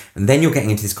 And then you're getting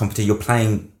into this competition, you're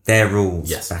playing their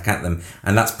rules back at them,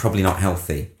 and that's probably not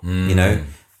healthy, you know?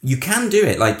 You can do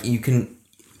it, like, you can,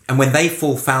 and when they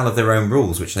fall foul of their own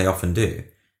rules, which they often do,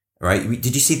 right?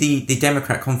 Did you see the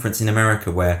Democrat conference in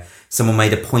America where someone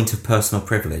made a point of personal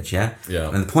privilege, yeah? Yeah.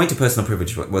 And the point of personal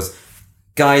privilege was,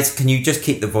 guys, can you just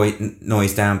keep the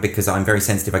noise down because I'm very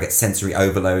sensitive, I get sensory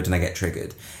overload and I get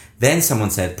triggered. Then someone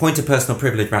said, point of personal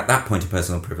privilege about that point of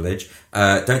personal privilege.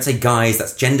 Don't say guys,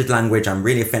 that's gendered language, I'm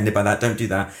really offended by that, don't do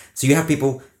that. So you have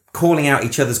people calling out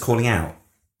each other's calling out.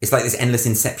 It's like this endless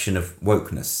inception of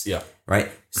wokeness. Yeah.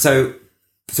 Right? So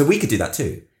we could do that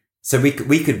too. So we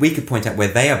could point out where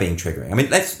they are being triggering. I mean,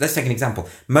 let's take an example.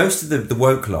 Most of the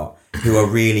woke lot who are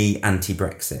really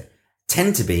anti-Brexit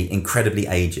tend to be incredibly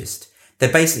ageist.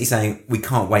 They're basically saying, we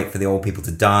can't wait for the old people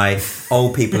to die.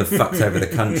 Old people have fucked over the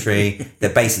country.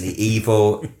 They're basically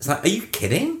evil. It's like, are you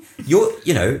kidding? You're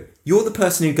the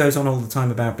person who goes on all the time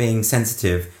about being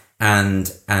sensitive and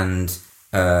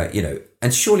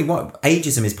surely what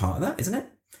ageism is part of that, isn't it?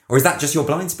 Or is that just your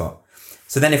blind spot?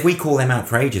 So then if we call them out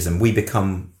for ageism, we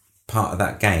become part of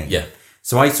that game. Yeah.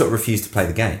 So I sort of refuse to play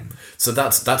the game. So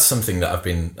that's something that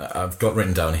I've got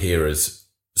written down here as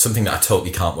something that I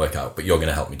totally can't work out, but you're going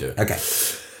to help me do it. Okay.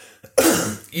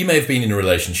 You may have been in a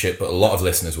relationship, but a lot of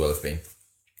listeners will have been,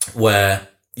 where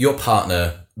your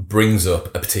partner brings up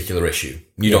a particular issue.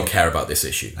 You don't care about this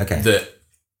issue. Okay. That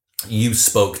you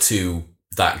spoke to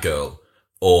that girl,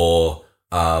 or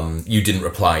you didn't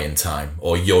reply in time,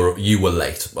 or you were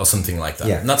late, or something like that.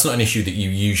 Yeah. And that's not an issue that you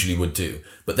usually would do,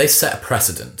 but they set a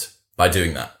precedent by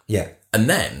doing that. Yeah. And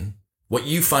then what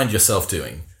you find yourself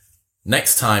doing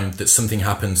next time that something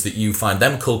happens that you find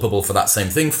them culpable for that same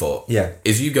thing for,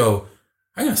 is you go,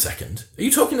 hang on a second, are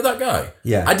you talking to that guy?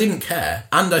 Yeah. I didn't care,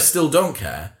 and I still don't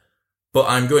care, but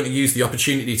I'm going to use the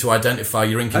opportunity to identify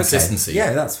your inconsistency. Okay.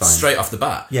 Yeah, that's fine. Straight off the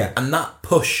bat. Yeah. And that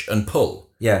push and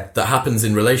pull that happens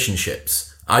in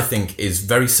relationships, I think, is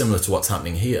very similar to what's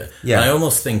happening here. Yeah. And I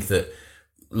almost think that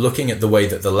looking at the way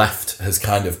that the left has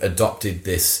kind of adopted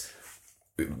this,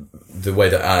 the way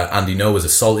that Andy Ngo was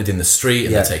assaulted in the street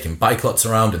and they're taking bike lots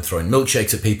around and throwing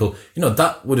milkshakes at people,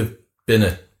 that would have been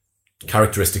a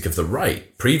characteristic of the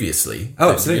right previously.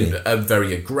 Oh, absolutely. A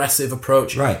very aggressive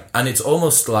approach. Right. And it's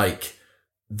almost like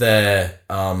they're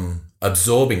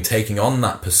absorbing, taking on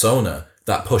that persona,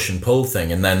 that push and pull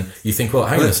thing. And then you think, well,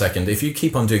 hang on a second, if you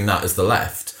keep on doing that as the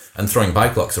left and throwing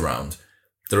bike locks around,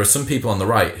 there are some people on the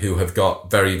right who have got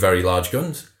very, very large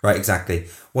guns. Right, exactly.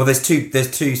 Well, there's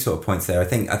two sort of points there. I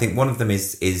think one of them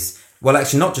is well,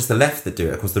 actually, not just the left that do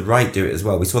it. Of course, the right do it as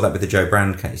well. We saw that with the Joe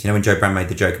Brand case. When Joe Brand made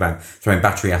the joke about throwing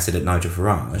battery acid at Nigel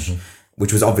Farage,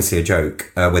 which was obviously a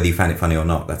joke, whether you found it funny or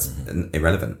not, that's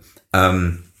irrelevant.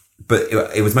 But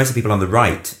it was mostly people on the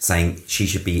right saying she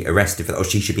should be arrested or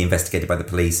she should be investigated by the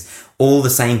police. All the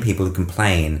same people who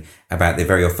complain about the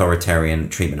very authoritarian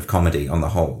treatment of comedy on the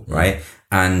whole, right?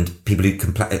 And people who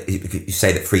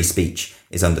say that free speech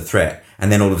is under threat.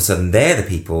 And then all of a sudden they're the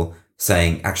people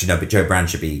saying, actually, no, but Joe Brand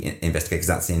should be investigated because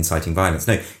that's the inciting violence.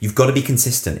 No, you've got to be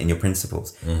consistent in your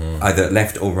principles, either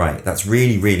left or right. That's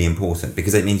really, really important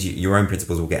because it means your own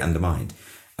principles will get undermined.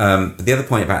 But the other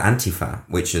point about Antifa,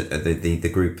 which the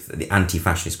group, the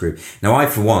anti-fascist group. Now, I,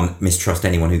 for one, mistrust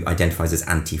anyone who identifies as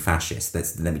anti-fascist.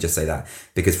 Let me just say that.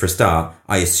 Because for a start,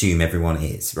 I assume everyone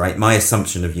is, right? My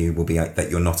assumption of you will be that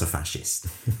you're not a fascist.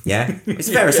 Yeah? It's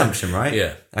a fair assumption, right?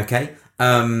 Yeah. Okay?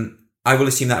 I will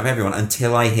assume that of everyone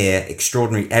until I hear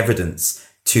extraordinary evidence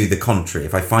to the contrary.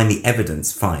 If I find the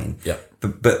evidence, fine. Yeah.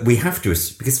 But we have to,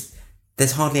 because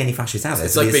there's hardly any fascists out there.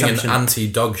 It's like being an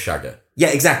anti-dog shagger. Yeah,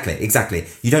 exactly.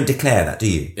 You don't declare that, do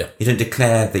you? Yeah. You don't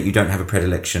declare that you don't have a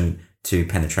predilection to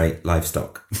penetrate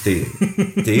livestock, do you?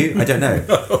 Do you? I don't know.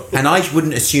 No. And I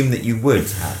wouldn't assume that you would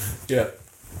have. Yeah.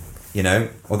 You know?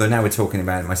 Although now we're talking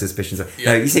about my suspicions.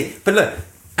 No, you see, but look,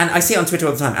 and I see it on Twitter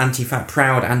all the time,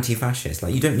 proud anti-fascist.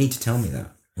 Like, you don't need to tell me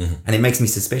that. Mm-hmm. And it makes me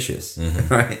suspicious.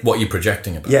 Mm-hmm. Right? What you're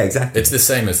projecting about. Yeah, exactly. It's the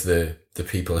same as the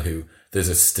people who... There's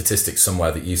a statistic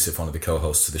somewhere that Yusuf, one of the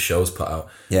co-hosts of the show's put out.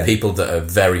 Yeah. People that are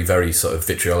very, very sort of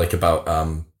vitriolic about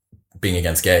being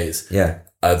against gays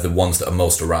are the ones that are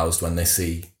most aroused when they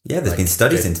see... Yeah, there's been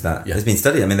studies into that. Yeah. There's been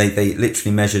studies. I mean, they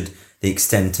literally measured the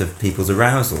extent of people's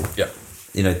arousal. Yeah.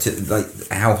 You know, to like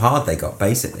how hard they got,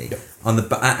 basically. Yeah.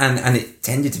 And it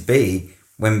tended to be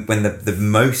when the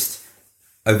most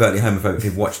overtly homophobic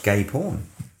people watched gay porn.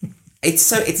 It's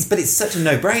such a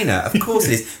no-brainer. Of course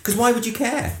it is. Because why would you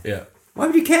care? Yeah. Why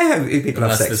would you care who people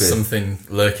have sex with? Unless there's something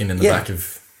lurking in the back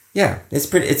of... Yeah, it's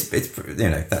you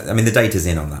know, the data's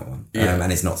in on that one.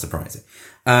 And it's not surprising.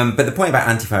 But the point about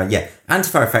Antifa,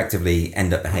 Antifa effectively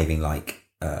end up behaving like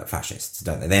fascists,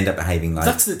 don't they? They end up behaving like...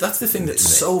 That's the thing that's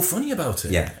so funny about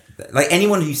it. Yeah. Like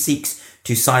anyone who seeks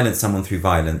to silence someone through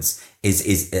violence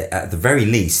is at the very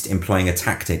least employing a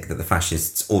tactic that the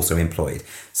fascists also employed.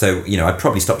 So, you know, I'd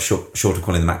probably stop short of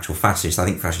calling them actual fascists. I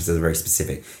think fascists has a very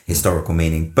specific historical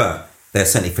meaning, but there are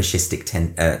certainly fascistic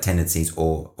tendencies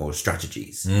or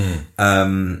strategies. I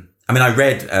mean, I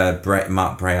read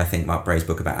Mark Bray's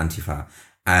book about Antifa,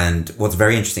 and what's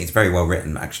very interesting, it's very well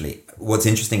written, actually. What's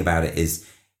interesting about it is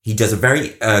he does a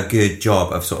very good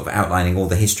job of sort of outlining all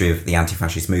the history of the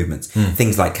anti-fascist movements.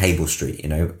 Things like Cable Street, you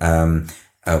know,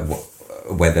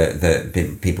 where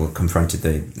the people confronted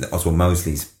the Oswald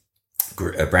Mosley's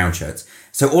brown shirts.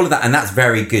 So all of that, and that's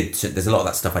very good. There's a lot of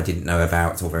that stuff I didn't know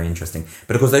about. It's all very interesting.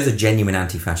 But of course, those are genuine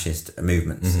anti-fascist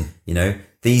movements. Mm-hmm. You know,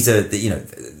 these are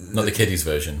not the kiddies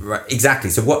version, right? Exactly.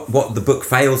 So what the book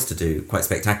fails to do, quite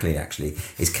spectacularly actually,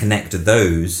 is connect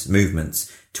those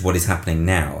movements to what is happening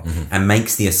now, and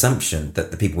makes the assumption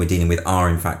that the people we're dealing with are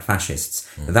in fact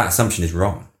fascists. That assumption is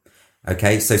wrong.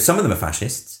 Okay, so some of them are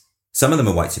fascists, some of them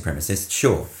are white supremacists,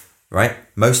 sure. Right?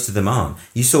 Most of them aren't.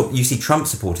 You see Trump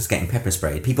supporters getting pepper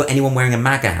sprayed. Anyone wearing a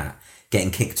MAGA hat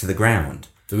getting kicked to the ground.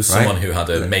 There was someone who had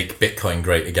a Make Bitcoin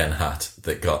Great Again hat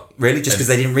that got... Really? Just because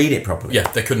they didn't read it properly? Yeah,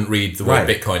 they couldn't read the word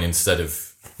Bitcoin instead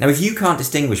of... Now, if you can't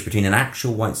distinguish between an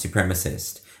actual white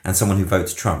supremacist and someone who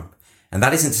votes Trump, and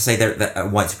that isn't to say that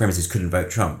white supremacists couldn't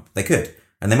vote Trump. They could,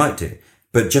 and they might do.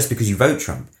 But just because you vote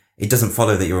Trump, it doesn't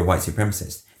follow that you're a white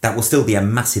supremacist. That will still be a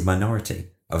massive minority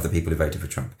of the people who voted for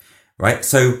Trump. Right?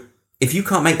 So... if you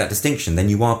can't make that distinction, then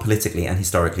you are politically and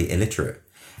historically illiterate.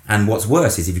 And what's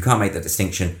worse is if you can't make that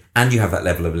distinction and you have that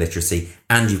level of illiteracy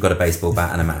and you've got a baseball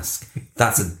bat and a mask.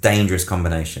 That's a dangerous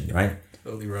combination, right?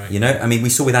 Totally right. You know, I mean, we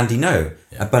saw with Andy Ngo,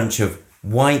 a bunch of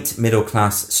white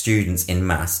middle-class students in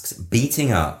masks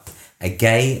beating up a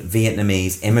gay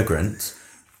Vietnamese immigrant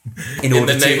in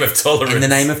the name of tolerance. In the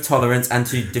name of tolerance and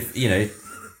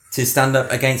to stand up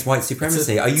against white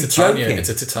supremacy. Are you joking? It's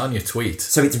a Titania tweet.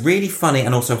 So it's really funny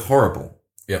and also horrible.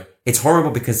 Yeah. It's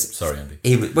horrible because... Sorry, Andy.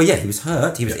 He was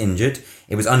hurt. He was injured.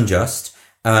 It was unjust.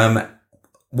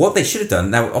 What they should have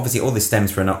done... Now, obviously, all this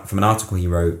stems from an article he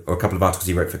wrote, or a couple of articles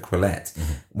he wrote for Quillette.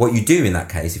 Mm-hmm. What you do in that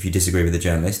case, if you disagree with the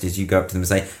journalist, is you go up to them and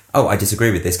say, oh, I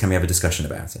disagree with this. Can we have a discussion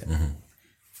about it? Mm-hmm.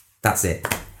 That's it.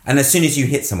 And as soon as you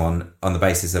hit someone on the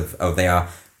basis of, they are...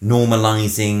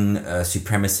 normalizing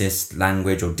supremacist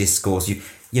language or discourse,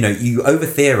 you over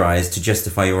theorize to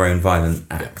justify your own violent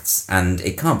acts, and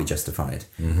it can't be justified.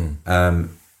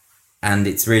 And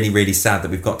it's really, really sad that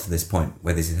we've got to this point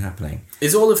where this is happening.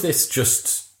 Is all of this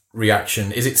just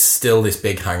reaction? Is it still this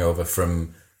big hangover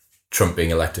from Trump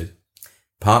being elected?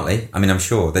 Partly. I mean, I'm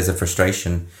sure there's a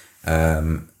frustration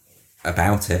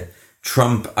about it.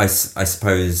 Trump, I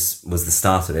suppose, was the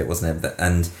start of it, wasn't it?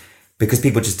 And because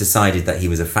people just decided that he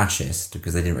was a fascist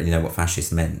because they didn't really know what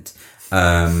fascist meant.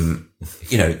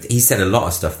 He said a lot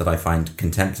of stuff that I find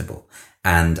contemptible,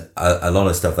 and a lot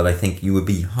of stuff that I think you would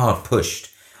be hard pushed.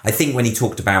 I think when he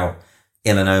talked about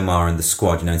Ilhan Omar and the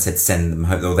squad, and said send them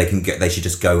home, or they should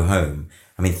just go home.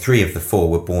 I mean, 3 of the 4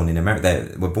 were born in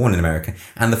America,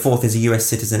 and the 4th is a US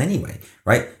citizen anyway,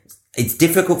 right? It's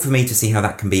difficult for me to see how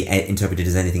that can be interpreted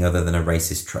as anything other than a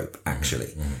racist trope,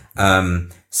 actually.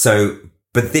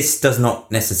 But this does not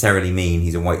necessarily mean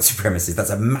he's a white supremacist. That's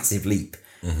a massive leap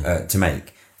to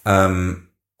make.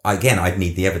 Again, I'd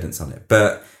need the evidence on it.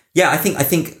 But yeah, I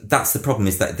think that's the problem,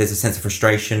 is that there's a sense of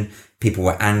frustration. People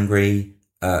were angry,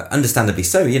 understandably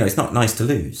so. It's not nice to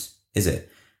lose, is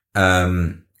it?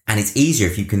 And it's easier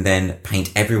if you can then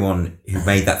paint everyone who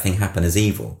made that thing happen as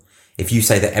evil. If you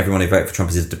say that everyone who voted for Trump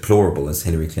is as deplorable as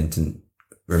Hillary Clinton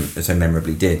so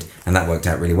memorably did, and that worked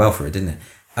out really well for her, didn't it?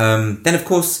 Then of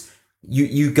course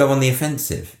you go on the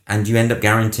offensive and you end up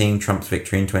guaranteeing Trump's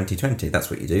victory in 2020.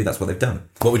 That's what you do. That's what they've done.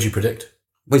 What would you predict?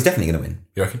 Well, he's definitely going to win.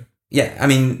 You reckon? Yeah. I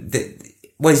mean,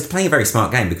 he's playing a very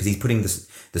smart game, because he's putting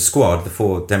the squad, the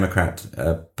 4 Democrat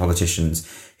politicians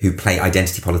who play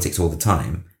identity politics all the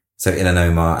time. So Ilhan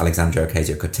Omar, Alexandria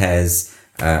Ocasio-Cortez,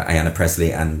 Ayanna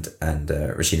Pressley and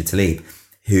Rashida Tlaib,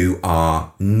 who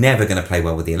are never going to play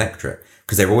well with the electorate,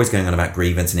 because they're always going on about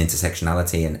grievance and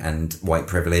intersectionality and white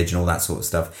privilege and all that sort of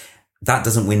stuff. That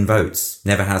doesn't win votes.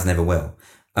 Never has, never will.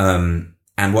 And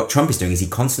what Trump is doing is he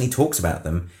constantly talks about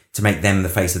them to make them the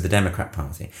face of the Democrat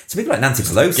Party. So people like Nancy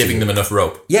Pelosi, giving them enough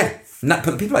rope. Yeah.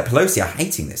 People like Pelosi are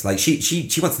hating this. Like she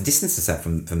wants to distance herself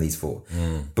from these 4.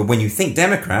 But when you think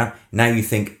Democrat, now you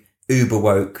think uber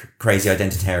woke, crazy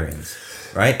identitarians,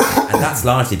 right? And that's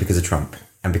largely because of Trump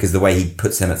and because of the way he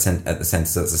puts them at the center.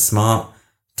 So it's a smart,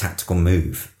 tactical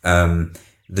move. The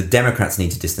Democrats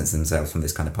need to distance themselves from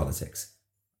this kind of politics.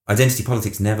 Identity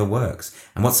politics never works.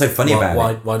 And what's so funny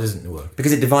about it... Why doesn't it work?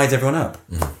 Because it divides everyone up.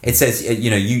 It says,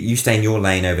 you stay in your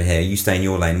lane over here, you stay in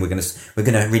your lane, we're going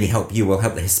to really help you. We'll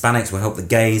help the Hispanics, we'll help the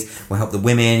gays, we'll help the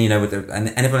women, and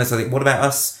everyone else is like, what about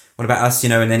us? What about us?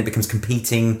 And then it becomes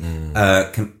competing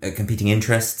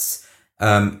interests.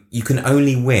 You can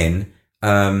only win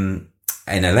an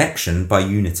election by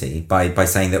unity, by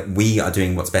saying that we are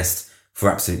doing what's best for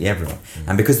absolutely everyone.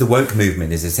 And because the woke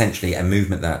movement is essentially a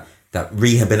movement that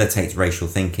rehabilitates racial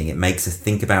thinking, it makes us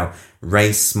think about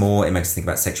race more, it makes us think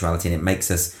about sexuality, and it makes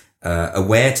us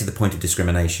aware to the point of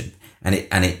discrimination, and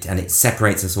it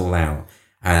separates us all out.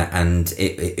 And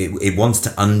it wants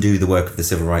to undo the work of the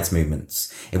civil rights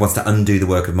movements. It wants to undo the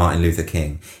work of Martin Luther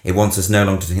King. It wants us no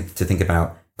longer to think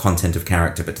about content of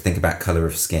character, but to think about color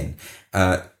of skin.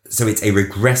 So it's a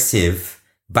regressive,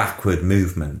 backward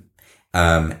movement.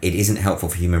 It isn't helpful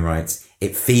for human rights.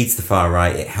 It feeds the far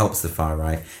right. It helps the far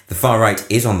right. The far right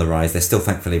is on the rise. They're still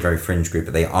thankfully a very fringe group,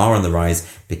 but they are on the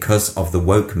rise because of the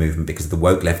woke movement, because of the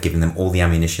woke left giving them all the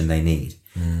ammunition they need.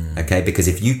 Okay? Because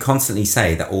if you constantly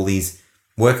say that all these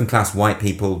working class white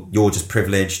people, you're just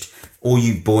privileged, all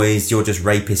you boys, you're just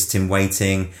rapists in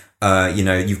waiting,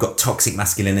 you've got toxic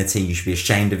masculinity, you should be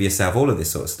ashamed of yourself, all of this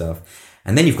sort of stuff.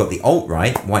 And then you've got the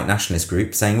alt-right, white nationalist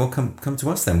group saying, well, come to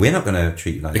us then. We're not going to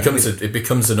treat you like that. It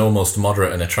becomes an almost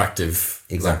moderate and attractive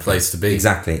place to be.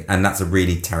 Exactly. And that's a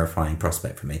really terrifying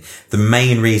prospect for me. The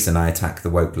main reason I attack the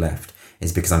woke left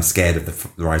is because I'm scared of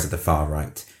the rise of the far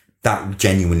right. That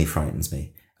genuinely frightens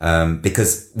me.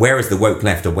 Because whereas the woke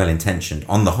left are well-intentioned,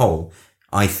 on the whole,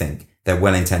 I think they're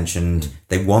well-intentioned.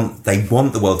 They want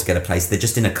the world to get a place. They're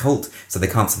just in a cult, so they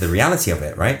can't see the reality of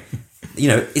it, right?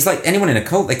 It's like anyone in a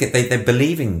cult, they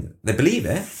believe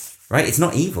it, right? It's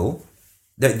not evil.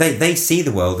 They see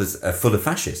the world as full of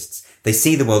fascists. They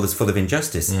see the world as full of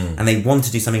injustice, and they want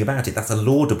to do something about it. That's a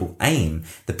laudable aim.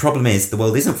 The problem is the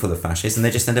world isn't full of fascists, and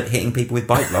they just end up hitting people with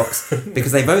bike locks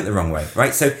because they vote the wrong way,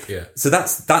 right? So that's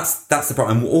the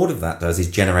problem. And what all of that does is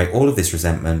generate all of this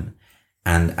resentment,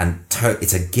 and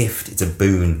it's a gift, it's a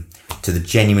boon to the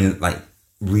genuine,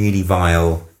 really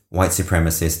vile white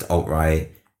supremacist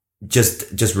alt-right,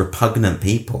 just repugnant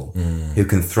people who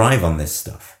can thrive on this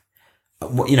stuff.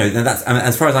 That's,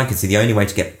 as far as I can see, the only way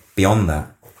to get beyond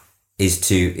that is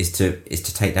to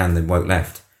take down the woke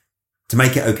left, to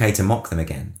make it okay to mock them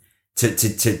again,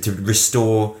 to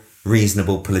restore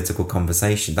reasonable political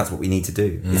conversation. That's what we need to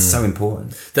do. It's so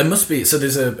important. There must be. So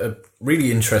there's a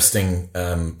really interesting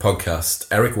podcast,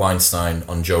 Eric Weinstein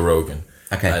on Joe Rogan.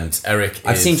 Okay. And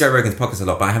I've seen Joe Rogan's podcast a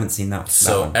lot, but I haven't seen that.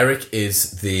 So that one. Eric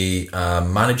is the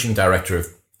managing director of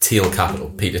Thiel Capital,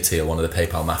 Peter Thiel, one of the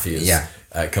PayPal Mafia's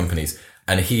companies.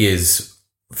 And he is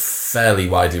fairly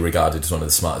widely regarded as one of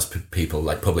the smartest people,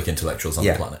 like public intellectuals on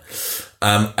the planet.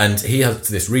 And he has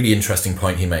this really interesting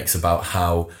point he makes about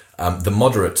how the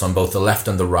moderates on both the left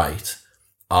and the right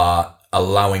are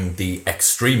allowing the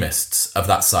extremists of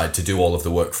that side to do all of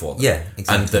the work for them. Yeah,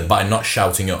 exactly. And that by not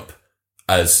shouting up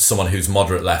as someone who's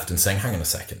moderate left and saying, hang on a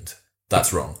second,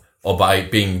 that's wrong. or by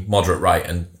being moderate right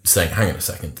and saying, hang on a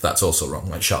second, that's also wrong,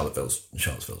 like Charlottesville's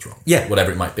wrong. Yeah.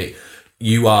 Whatever it might be.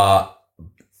 You are,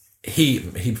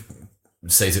 he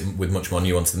says it with much more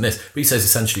nuance than this, but he says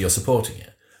essentially you're supporting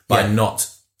it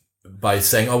by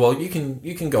saying, oh, well, you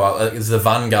can go out as the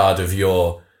vanguard of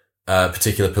your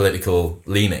particular political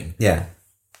leaning. Yeah.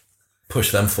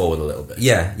 Push them forward a little bit.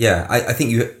 Yeah, yeah. I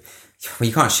think you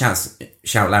can't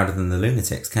shout louder than the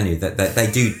lunatics, can you?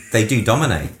 They do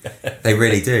dominate. They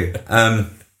really do.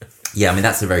 Yeah, I mean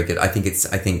that's a very good. I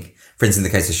think, for instance, in the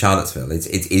case of Charlottesville,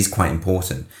 it is quite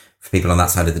important for people on that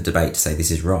side of the debate to say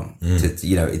this is wrong. It's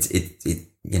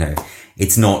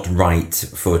not right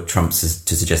for Trump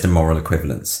to suggest a moral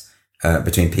equivalence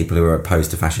between people who are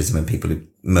opposed to fascism and people who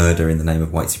murder in the name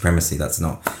of white supremacy. That's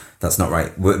not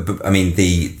right. I mean,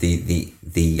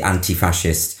 the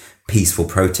anti-fascist peaceful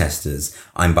protesters,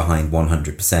 I'm behind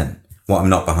 100%. What I'm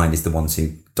not behind is the ones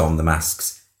who don the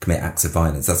masks, commit acts of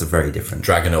violence. That's a very different.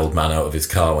 Drag an old man out of his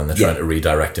car when they're trying to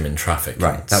redirect him in traffic.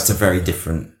 Right. That's a very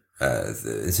different.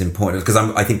 It's important because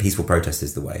I think peaceful protest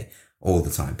is the way all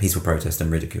the time. Peaceful protest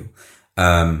and ridicule.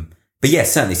 But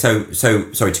yes, certainly. So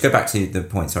sorry to go back to the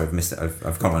point. Sorry, I've missed it.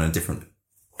 I've gone on a different.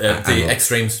 The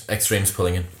extremes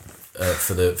pulling in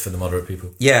for the moderate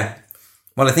people. Yeah.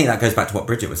 Well, I think that goes back to what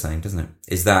Bridget was saying, doesn't it?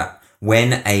 Is that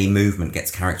when a movement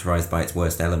gets characterized by its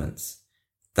worst elements,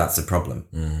 that's a problem.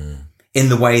 In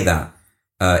the way that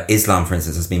Islam, for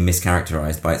instance, has been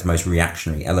mischaracterized by its most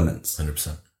reactionary elements.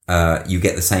 100%. You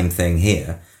get the same thing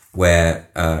here, where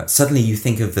suddenly you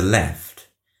think of the left.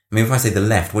 I mean, if I say the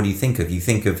left, what do you think of? You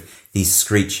think of these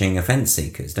screeching offence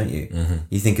seekers, don't you? Mm-hmm.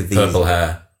 You think of these purple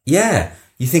hair. Yeah,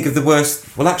 you think of the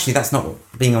worst. Well, actually, that's not what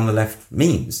being on the left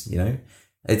means. You know,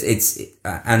 and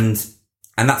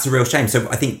that's a real shame. So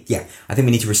I think we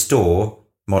need to restore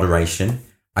moderation.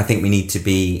 I think we need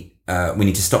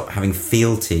to stop having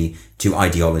fealty to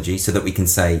ideology so that we can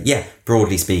say, yeah,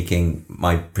 broadly speaking,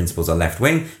 my principles are left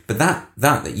wing. But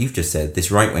that you've just said,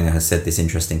 this right winger has said this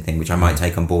interesting thing, which I might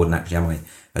take on board and actually I might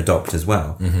adopt as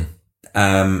well. Mm-hmm.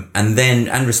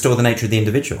 And restore the nature of the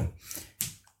individual.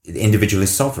 The individual is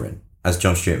sovereign, as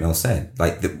John Stuart Mill said.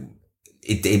 Like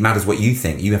it matters what you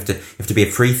think. You have to be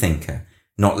a free thinker,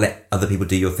 not let other people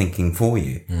do your thinking for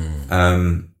you.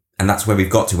 And that's where we've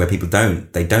got to, where people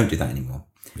don't do that anymore.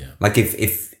 Yeah. Like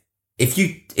if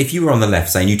you were on the left,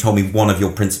 say, and you told me one of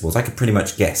your principles, I could pretty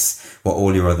much guess what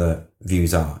all your other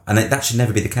views are. And that should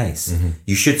never be the case. Mm-hmm.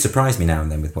 You should surprise me now and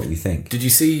then with what you think. Did you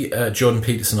see Jordan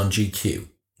Peterson on GQ?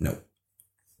 No.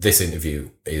 This interview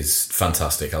is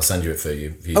fantastic. I'll send you it for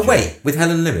you. Oh, wait, with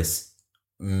Helen Lewis?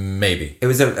 Maybe. It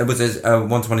was a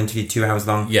one-to-one interview, 2 hours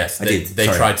long? Yes, they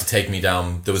tried to take me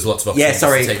down. There was lots of opportunities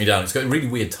to take me down. It's got a really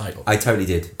weird title. I totally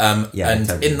did.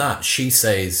 That, she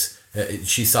says...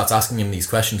 she starts asking him these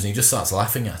questions and he just starts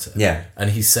laughing at her. Yeah.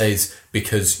 And he says,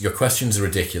 because your questions are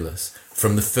ridiculous.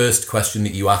 From the first question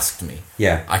that you asked me,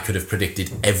 I could have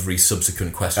predicted every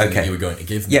subsequent question that you were going to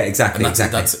give me. Yeah, exactly. And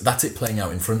that's it playing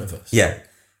out in front of us. Yeah.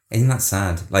 Isn't that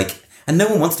sad? Like, and no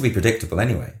one wants to be predictable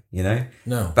anyway, you know?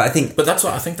 No. But that's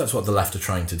what the left are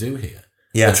trying to do here.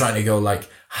 Yeah. They're trying to go like,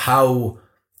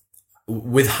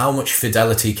 with how much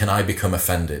fidelity can I become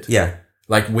offended? Yeah.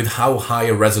 Like, with how high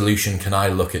a resolution can I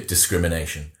look at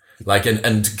discrimination? Like,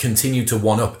 and continue to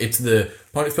one up. It's the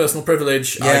point of personal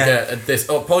privilege. Yeah. I get this.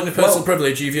 Oh, point of personal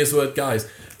privilege. You've used the word, guys.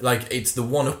 Like, it's the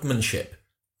one-upmanship.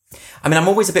 I mean, I'm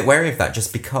always a bit wary of that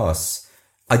just because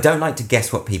I don't like to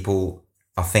guess what people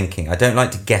are thinking. I don't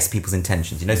like to guess people's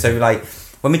intentions, you know? So, like,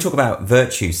 when we talk about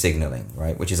virtue signaling,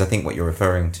 right, which is, I think, what you're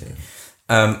referring to,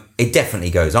 it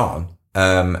definitely goes on.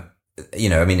 You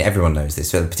know, I mean, everyone knows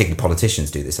this. Particularly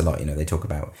politicians do this a lot. You know, they talk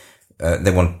about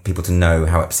they want people to know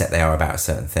how upset they are about a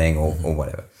certain thing or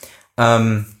whatever.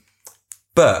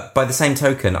 But by the same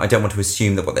token, I don't want to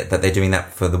assume that they're doing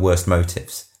that for the worst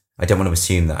motives. I don't want to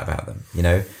assume that about them. You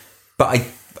know, but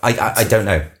I don't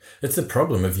know. It's the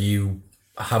problem of you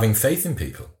having faith in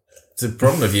people. It's the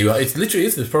problem of you. It literally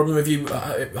is the problem of you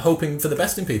hoping for the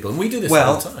best in people, and we do this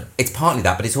all the time. It's partly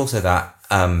that, but it's also that.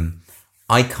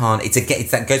 I can't.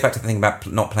 That goes back to the thing about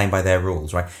not playing by their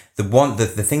rules, right?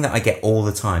 The thing that I get all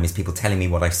the time is people telling me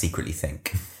what I secretly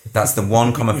think. That's the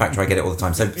one common factor I get it all the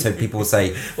time. So people will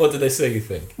say, "What do they say you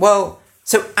think?" Well,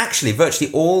 so actually, virtually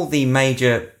all the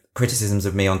major criticisms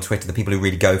of me on Twitter, the people who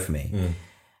really go for me,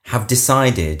 have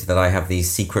decided that I have these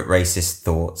secret racist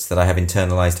thoughts, that I have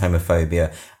internalized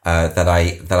homophobia, that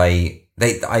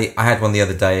I had one the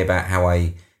other day about how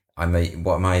I don't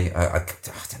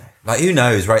know. Like, who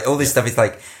knows, right? All this stuff is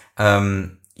like,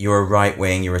 you're a right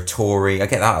wing, you're a Tory. I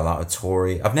get that a lot, a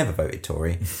Tory. I've never voted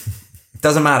Tory.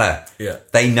 Doesn't matter. Yeah.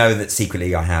 They know that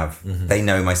secretly I have. Mm-hmm. They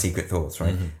know my secret thoughts,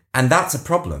 right? Mm-hmm. And that's a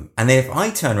problem. And then if I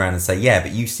turn around and say, yeah,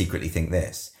 but you secretly think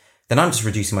this, then I'm just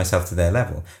reducing myself to their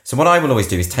level. So what I will always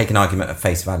do is take an argument at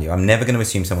face value. I'm never going to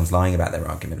assume someone's lying about their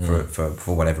argument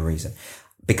for whatever reason,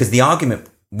 because the argument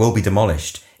will be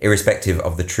demolished irrespective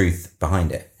of the truth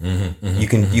behind it. You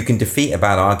can defeat a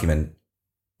bad argument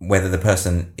whether the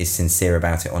person is sincere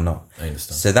about it or not. I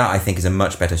understand. So that, I think, is a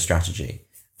much better strategy.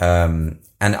 And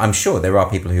I'm sure there are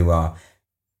people who are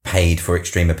paid for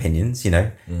extreme opinions, you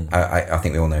know. I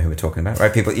think we all know who we're talking about,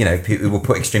 right? People, you know, who will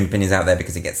put extreme opinions out there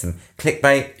because it gets them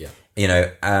clickbait, you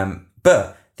know.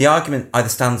 But the argument either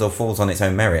stands or falls on its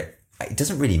own merit. It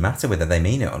doesn't really matter whether they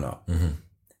mean it or not.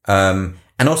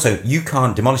 And also, you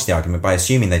can't demolish the argument by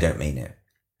assuming they don't mean it,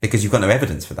 because you've got no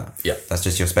evidence for that. Yeah. That's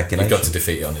just your speculation. You've got to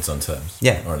defeat it on its own terms.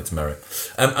 Yeah. Or on its merit.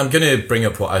 I'm going to bring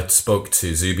up what I spoke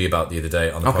to Zuby about the other day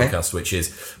on the podcast, which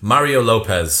is Mario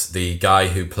Lopez, the guy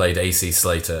who played AC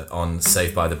Slater on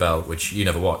Saved by the Bell, which you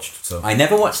never watched. So I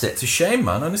never watched it. It's a shame,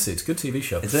 man. Honestly, it's a good TV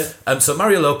show. Is it? So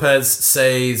Mario Lopez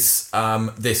says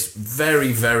this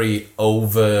very, very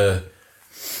over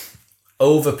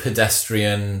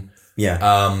pedestrian,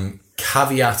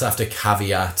 caveat after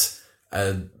caveat,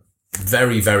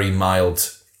 very, very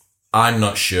mild. I'm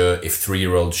not sure if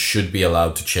 3-year-olds should be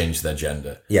allowed to change their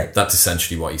gender. Yeah. That's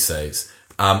essentially what he says.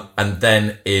 And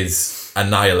then is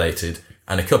annihilated.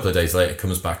 And a couple of days later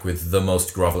comes back with the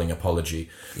most grovelling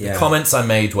apology. Yeah. The comments I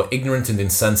made were ignorant and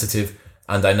insensitive,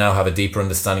 and I now have a deeper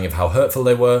understanding of how hurtful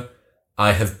they were.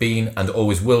 I have been and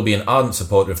always will be an ardent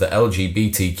supporter of the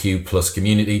LGBTQ plus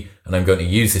community, and I'm going to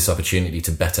use this opportunity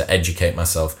to better educate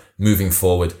myself. Moving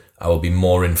forward, I will be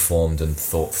more informed and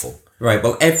thoughtful. Right.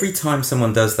 Well, every time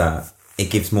someone does that,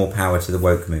 it gives more power to the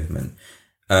woke movement,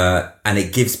 and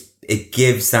it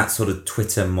gives that sort of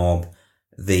Twitter mob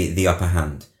the upper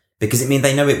hand, because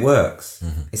they know it works.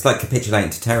 It's like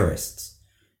capitulating to terrorists.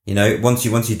 You know, once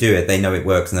you do it, they know it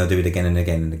works, and they'll do it again and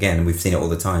again and again. And we've seen it all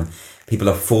the time. People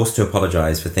are forced to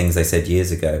apologize for things they said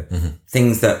years ago,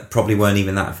 things that probably weren't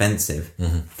even that offensive.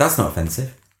 That's not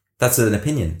offensive. That's an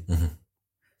opinion.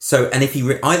 So, and if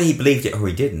either he believed it or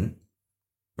he didn't,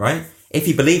 right? If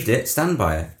he believed it, stand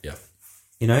by it. Yeah.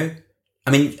 You know?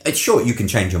 I mean, it's sure you can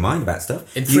change your mind about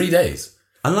stuff. In 3 days.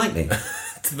 Unlikely.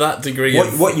 To that degree.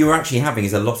 What you're actually having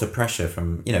is a lot of pressure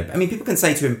from, you know, I mean, people can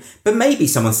say to him, but maybe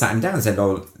someone sat him down and said,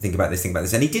 oh, think about this.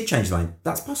 And he did change his mind.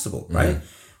 That's possible, right?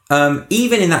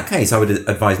 Even in that case, I would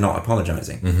advise not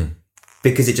apologizing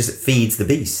because it just feeds the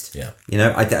beast. Yeah. You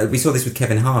know, we saw this with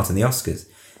Kevin Hart and the Oscars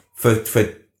for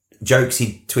jokes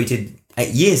he tweeted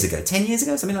 10 years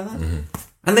ago, something like that.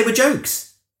 And they were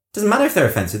jokes. Doesn't matter if they're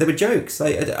offensive. They were jokes.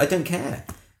 I don't care.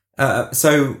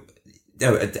 So, you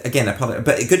know, again,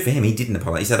 but good for him. He didn't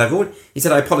apologize. He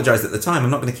said, I apologized at the time.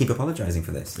 I'm not going to keep apologizing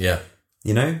for this. Yeah.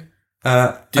 You know?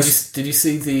 Did you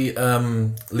see the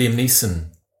Liam Neeson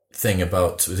thing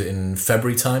about, was it in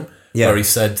February time? Yeah. Where he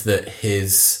said that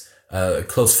his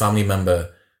close family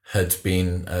member had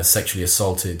been sexually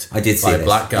assaulted by a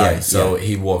black guy.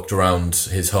 He walked around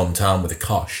his hometown with a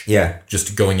kosh. Yeah.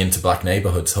 Just going into black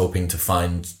neighborhoods, hoping to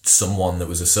find someone that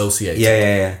was associated.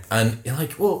 Yeah. And you're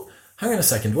like, well, hang on a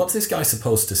second, what's this guy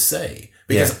supposed to say?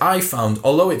 Because I found,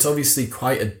 although it's obviously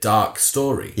quite a dark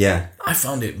story, I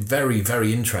found it very,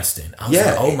 very interesting. I was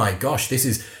like, oh my gosh, this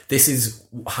is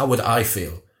how would I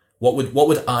feel? What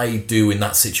would I do in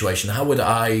that situation? How would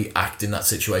I act in that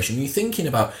situation? You're thinking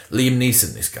about Liam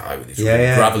Neeson, this guy with his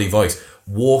really gravelly voice,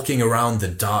 walking around the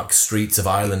dark streets of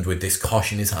Ireland with this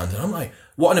kosh in his hand. And I'm like,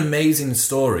 what an amazing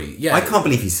story. Yeah. I can't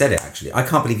believe he said it, actually. I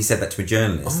can't believe he said that to a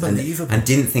journalist. Unbelievable. And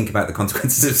didn't think about the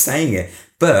consequences of saying it.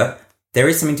 But there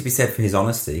is something to be said for his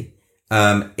honesty.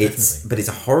 But it's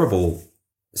a horrible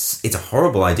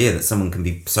idea that someone can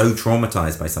be so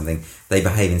traumatized by something they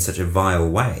behave in such a vile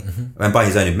way. And by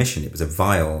his own admission, it was a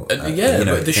vile but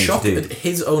the shock,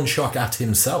 his own shock at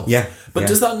himself. But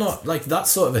does that not, like, that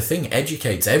sort of a thing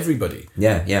educates everybody?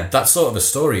 That sort of a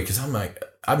story, because I'm like,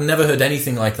 I've never heard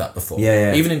anything like that before.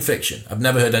 Even in fiction, I've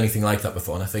never heard anything like that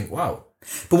before, and I think, wow.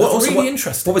 But what's really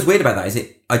interesting. What was weird about that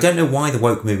is I don't know why the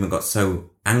woke movement got so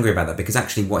angry about that, because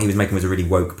actually what he was making was a really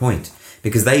woke point.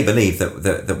 Because they believe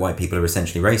that white people are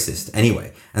essentially racist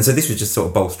anyway. And so this was just sort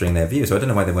of bolstering their view. So I don't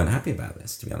know why they weren't happy about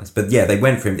this, to be honest. But yeah, they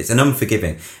went for him. It's an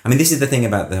unforgiving. I mean, this is the thing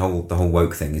about the whole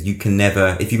woke thing, is you can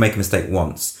never, if you make a mistake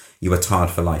once, you are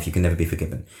tarred for life. You can never be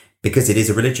forgiven. Because it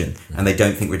is a religion, and they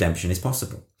don't think redemption is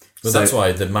possible. Well, that's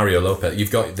why the Mario Lopez,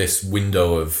 you've got this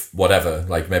window of whatever,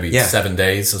 like maybe 7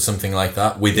 days or something like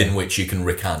that, within which you can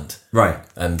recant. Right.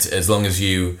 And as long as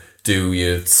you do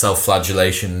your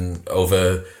self-flagellation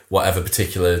over whatever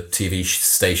particular TV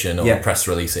station or press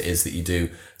release it is that you do,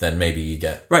 then maybe you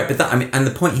get... Right, but and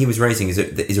the point he was raising is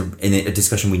in a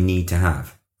discussion we need to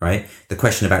have, right? The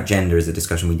question about gender is a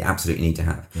discussion we absolutely need to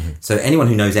have. So anyone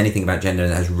who knows anything about gender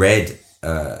and has read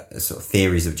sort of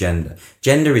theories of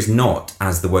gender is not,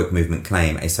 as the woke movement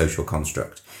claim, a social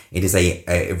construct. It is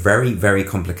a very, very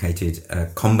complicated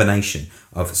combination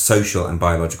of social and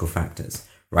biological factors,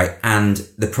 right? And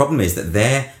the problem is that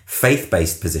their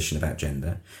faith-based position about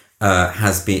gender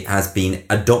has been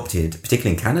adopted,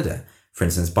 particularly in Canada, for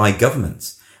instance, by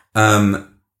governments.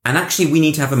 And actually, we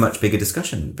need to have a much bigger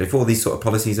discussion before these sort of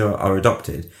policies are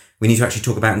adopted. We need to actually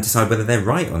talk about and decide whether they're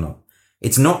right or not.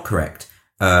 It's not correct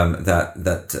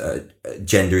that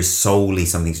gender is solely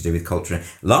something to do with culture.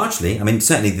 Largely, I mean,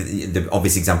 certainly the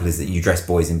obvious example is that you dress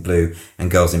boys in blue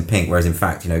and girls in pink, whereas in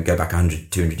fact, go back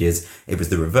 100, 200 years, it was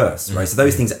the reverse, right? So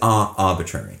those things are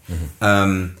arbitrary.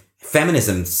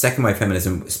 Feminism, second wave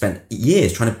feminism, spent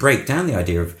years trying to break down the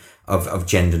idea of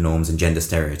gender norms and gender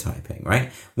stereotyping, right?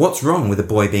 What's wrong with a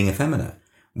boy being effeminate?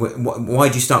 Why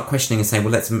do you start questioning and say, well,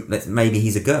 let's maybe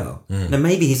he's a girl? No,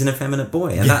 maybe he's an effeminate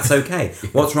boy, and that's okay.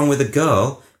 What's wrong with a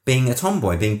girl being a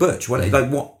tomboy, being butch? Do you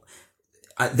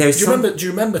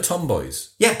remember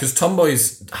tomboys? Yeah, because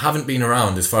tomboys haven't been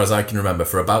around, as far as I can remember,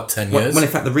 for about 10 years. Well, in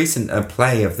fact, the recent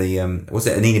play of the was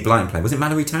it an Enid Blyton play? Was it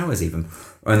Mallory Towers even?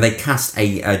 And they cast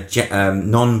a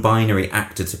non-binary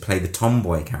actor to play the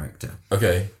tomboy character.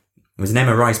 Okay. It was an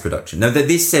Emma Rice production. No,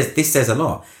 this says a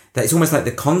lot. That it's almost like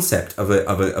the concept of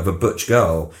a butch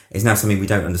girl is now something we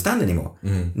don't understand anymore.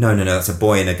 No, that's a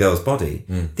boy in a girl's body.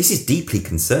 This is deeply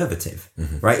conservative,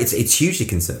 right? It's hugely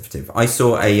conservative. I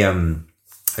saw a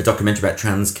documentary about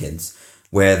trans kids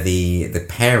where the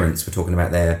parents were talking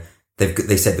about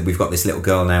they said that we've got this little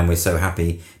girl now and we're so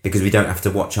happy because we don't have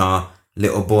to watch our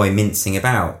little boy mincing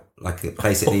about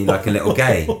basically like a little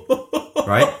gay,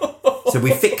 right? So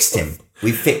we fixed him.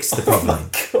 We fixed the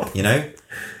problem,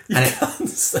 And you can't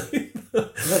say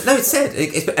that. No, it's said,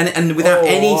 and without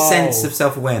any sense of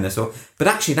self-awareness, but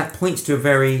actually that points to a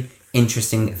very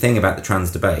interesting thing about the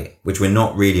trans debate, which we're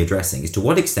not really addressing, is to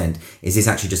what extent is this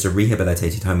actually just a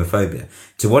rehabilitated homophobia?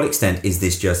 To what extent is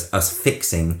this just us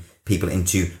fixing people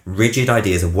into rigid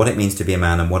ideas of what it means to be a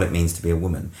man and what it means to be a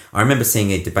woman? I remember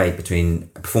seeing a debate between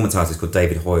a performance artist called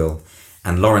David Hoyle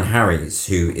and Lauren Harries,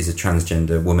 who is a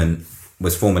transgender woman,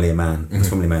 was formerly a man, was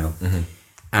formerly male.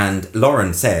 And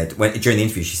Lauren said, during the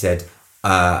interview, she said,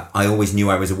 I always knew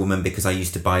I was a woman because I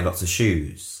used to buy lots of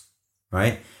shoes,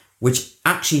 right? Which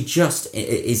actually just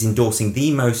is endorsing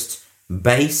the most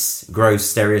base, gross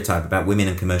stereotype about women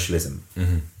and commercialism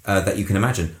that you can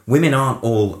imagine. Women aren't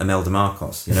all Imelda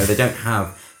Marcos, they don't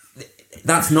have...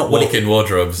 That's not what walk-in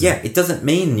wardrobes. Yeah, it doesn't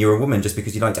mean you're a woman just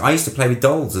because you like to... I used to play with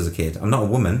dolls as a kid. I'm not a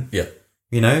woman. Yeah.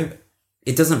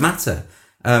 It doesn't matter.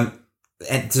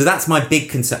 And so that's my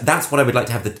big concern. That's what I would like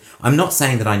to have. I'm not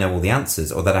saying that I know all the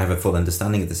answers or that I have a full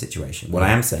understanding of the situation. What I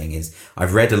am saying is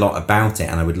I've read a lot about it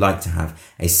and I would like to have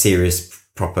a serious,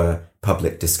 proper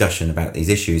public discussion about these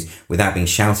issues without being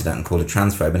shouted at and called a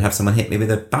transphobe and have someone hit me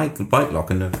with a bike lock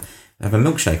and have a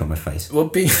milkshake on my face. Well,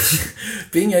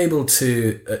 being able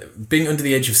to, being under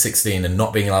the age of 16 and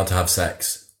not being allowed to have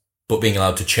sex, but being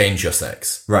allowed to change your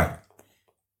sex. Right.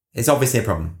 It's obviously a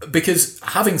problem. Because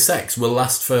having sex will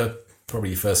last for probably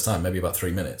your first time, maybe about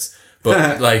 3 minutes.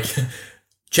 But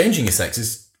changing your sex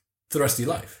is for the rest of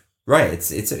your life. Right.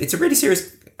 It's a really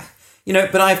serious,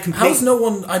 but I have complete... How's no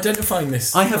one identifying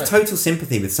this? I have total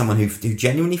sympathy with someone who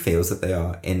genuinely feels that they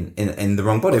are in the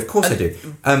wrong body. Of course I do.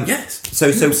 Yes. So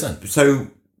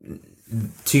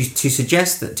to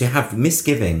suggest that to have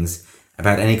misgivings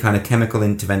about any kind of chemical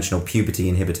intervention or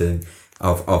puberty inhibitor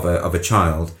of a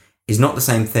child is not the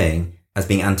same thing as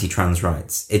being anti-trans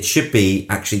rights. It should be,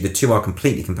 actually, the two are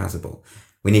completely compatible.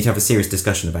 We need to have a serious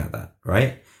discussion about that,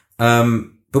 right? But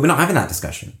we're not having that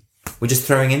discussion. We're just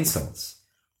throwing insults.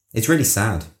 It's really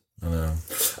sad. I know.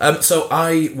 So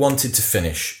I wanted to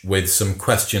finish with some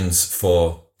questions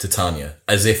for Titania,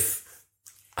 as if,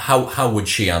 how would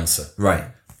she answer? Right.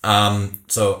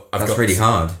 So That's really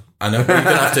hard. I know.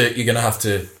 You're gonna have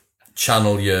to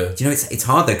channel your... Do you know, it's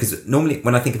hard though, because normally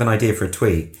when I think of an idea for a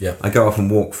tweet, I go off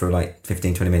and walk for like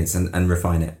 15, 20 minutes and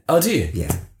refine it. Oh, do you?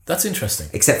 Yeah. That's interesting.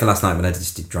 Except for last night when I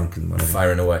just did drunk and whatever.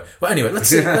 Firing away. Well, anyway, let's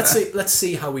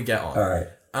see how we get on. All right.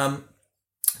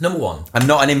 Number one. I'm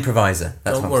not an improviser.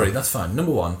 Don't worry, that's fine.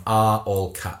 Number one, are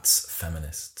all cats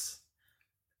feminists?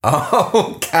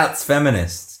 Oh, cats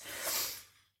feminists.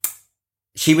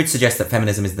 She would suggest that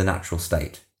feminism is the natural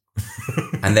state.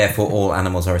 And therefore all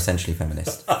animals are essentially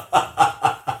feminist.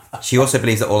 She also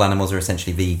believes that all animals are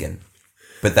essentially vegan,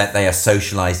 but that they are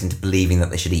socialized into believing that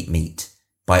they should eat meat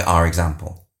by our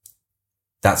example.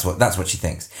 That's what she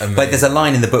thinks. Amazing. But there's a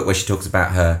line in the book where she talks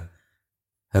about her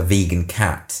vegan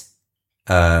cat.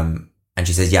 And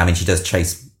she says, she does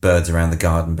chase birds around the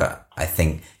garden, but I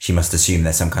think she must assume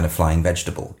there's some kind of flying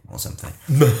vegetable or something.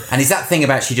 And it's that thing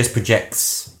about she just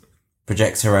projects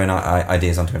her own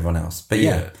ideas onto everyone else. But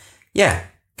yeah,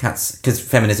 cats, because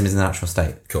feminism is a natural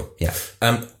state. Cool. Yeah.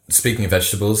 Speaking of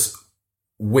vegetables,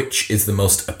 which is the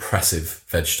most oppressive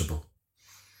vegetable?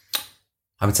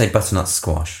 I would say butternut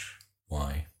squash.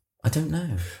 Why? I don't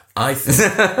know. I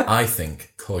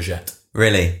think courgette.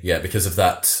 Really? Yeah, because of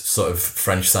that sort of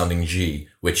French-sounding G,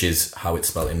 which is how it's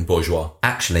spelled in bourgeois.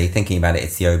 Actually, thinking about it,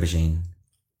 it's the aubergine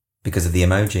because of the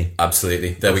emoji.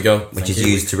 Absolutely. There we go. Which is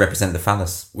used to represent the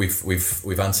phallus.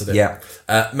 We've answered it. Yeah.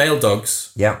 Male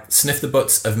dogs. Yeah. Sniff the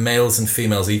butts of males and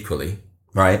females equally.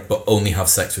 Right. But only have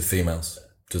sex with females.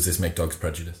 Does this make dogs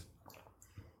prejudiced?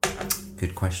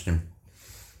 Good question.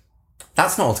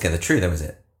 That's not altogether true, though, is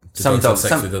it? Do dogs have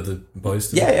sex with other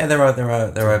boys? Yeah, there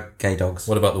are gay dogs.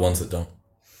 What about the ones that don't?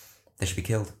 They should be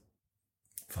killed.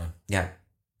 Fine. Yeah.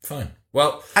 Fine.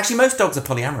 Well, actually, most dogs are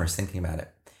polyamorous. Thinking about it,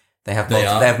 they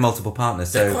have multiple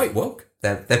partners. They're so quite woke.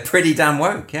 They're pretty damn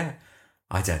woke. Yeah.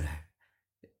 I don't know.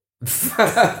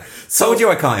 Told you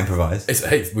I can't improvise.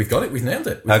 Hey, we've got it. We've nailed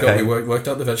it. We worked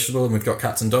out the vegetable, and we've got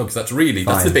cats and dogs. That's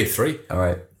the big three. All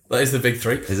right. That is the big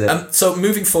three. Is it? So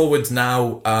moving forward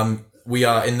now, we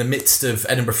are in the midst of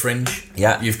Edinburgh Fringe.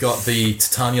 Yeah. You've got the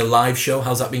Titania live show.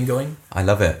 How's that been going? I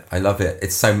love it.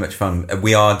 It's so much fun.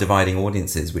 We are dividing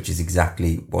audiences, which is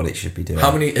exactly what it should be doing.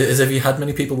 Have you had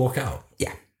many people walk out?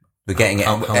 Yeah. We're getting it.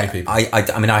 How many people?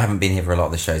 I mean, I haven't been here for a lot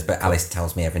of the shows, but Alice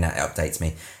tells me every now, updates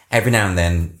me. Every now and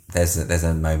then there's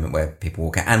a moment where people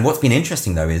walk out. And what's been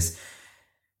interesting though is,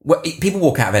 people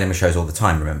walk out of Edinburgh shows all the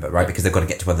time, remember, right? Because they've got to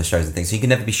get to other shows and things. So you can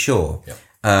never be sure. Yeah.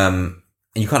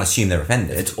 And you can't assume they're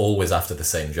offended. It's always after the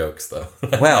same jokes, though.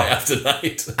 Well, night after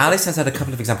night. Alice has had a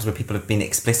couple of examples where people have been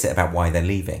explicit about why they're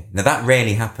leaving. Now, that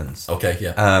rarely happens. Okay,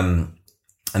 yeah. And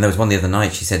there was one the other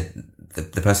night, she said,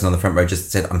 the person on the front row just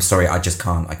said, I'm sorry, I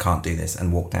can't do this,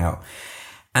 and walked out.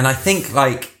 And I think,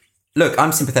 look,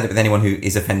 I'm sympathetic with anyone who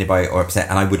is offended by it or upset,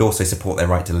 and I would also support their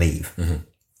right to leave. Mm-hmm.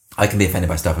 I can be offended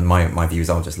by stuff, and my view is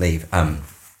I'll just leave. I'm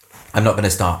not going to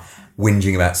start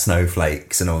whinging about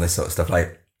snowflakes and all this sort of stuff.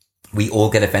 We all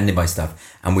get offended by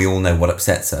stuff, and we all know what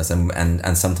upsets us,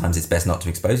 and sometimes it's best not to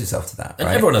expose yourself to that. And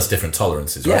right? everyone has different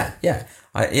tolerances, right? Yeah,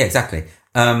 exactly.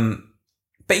 But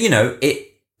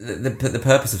the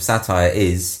purpose of satire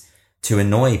is to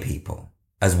annoy people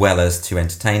as well as to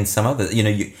entertain some others.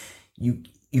 You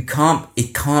can't.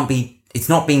 It's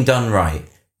not being done right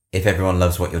if everyone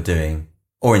loves what you're doing,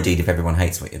 or indeed if everyone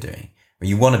hates what you're doing.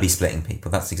 You want to be splitting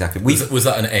people. That's exactly. Was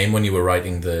that an aim when you were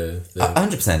writing the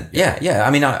 100%? Yeah.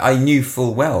 I mean, I knew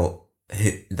full well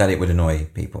that it would annoy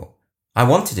people. I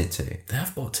wanted it to. They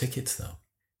have bought tickets though.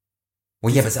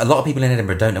 Well, yeah, but a lot of people in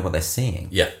Edinburgh don't know what they're seeing.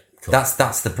 Yeah, cool.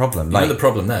 That's the problem. You know the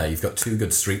problem there. You've got two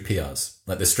good street PRs.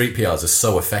 The street PRs are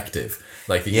so effective.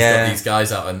 You've got these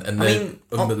guys out and they're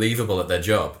unbelievable at their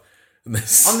job. On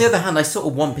the other hand, I sort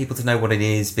of want people to know what it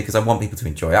is because I want people to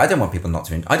enjoy it. I don't want people not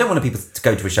to. I don't want people to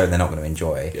go to a show they're not going to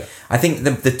enjoy. Yeah. I think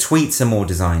the tweets are more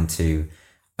designed to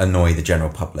annoy the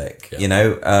general public.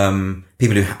 Yeah.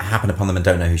 People who happen upon them and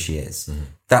don't know who she is. Mm-hmm.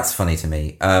 That's funny to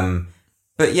me.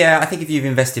 But yeah, I think if you've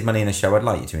invested money in a show, I'd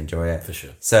like you to enjoy it for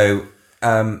sure. So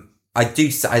I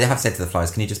have said to the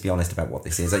flyers, can you just be honest about what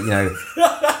this is?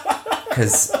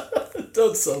 Because.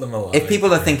 Don't sell them a lie. If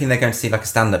people are thinking they're going to see a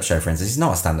stand-up show, for instance, it's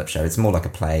not a stand-up show. It's more like a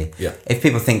play. Yeah. If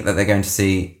people think that they're going to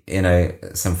see,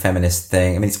 some feminist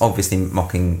thing, I mean, it's obviously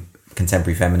mocking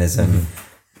contemporary feminism.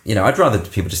 Mm-hmm. I'd rather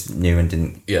people just knew and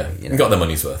didn't. Yeah. Got their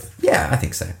money's worth. Yeah, I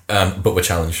think so. But we're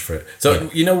challenged for it. So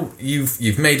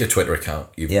you've made a Twitter account.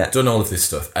 You've done all of this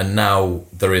stuff, and now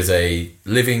there is a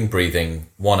living, breathing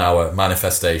 1 hour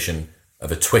manifestation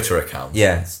of a Twitter account.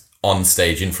 Yes. On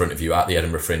stage in front of you at the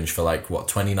Edinburgh Fringe for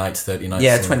 20 nights, 30 nights?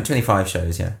 Yeah, 25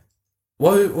 shows, yeah.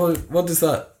 What does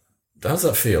that... How does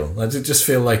that feel? Does it just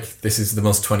feel like this is the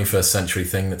most 21st century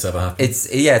thing that's ever happened?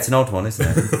 It's an odd one, isn't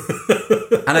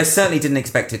it? And I certainly didn't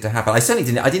expect it to happen. I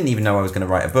didn't even know I was going to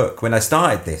write a book. When I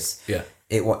started this,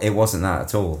 it wasn't that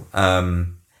at all.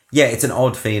 It's an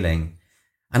odd feeling.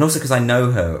 And also because I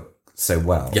know her so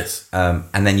well. Yes.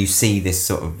 And then you see this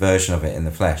sort of version of it in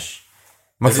the flesh.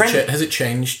 Has it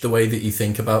changed the way that you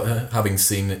think about her, having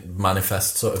seen it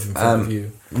manifest sort of in front of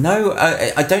you? No,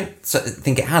 I don't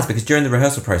think it has, because during the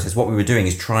rehearsal process, what we were doing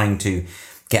is trying to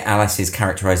get Alice's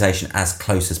characterisation as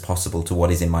close as possible to what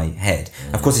is in my head.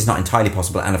 Mm. Of course, it's not entirely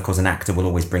possible, and of course, an actor will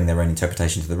always bring their own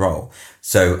interpretation to the role.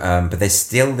 So, but there's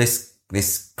still this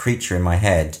creature in my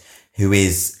head who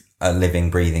is a living,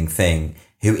 breathing thing,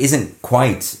 who isn't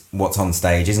quite what's on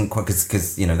stage, isn't quite,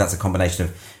 because that's a combination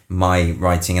of my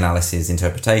writing and Alice's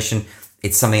interpretation.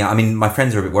 it's something. I mean, my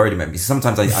friends are a bit worried about me because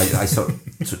sometimes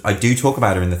I do talk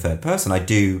about her in the third person. I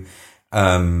do.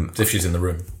 As if she's in the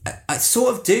room. I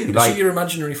sort of do. Is she your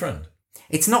imaginary friend?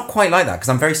 It's not quite like that because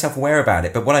I'm very self-aware about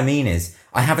it. But what I mean is,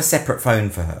 I have a separate phone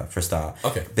for her for a start.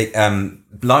 Okay.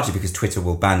 Largely because Twitter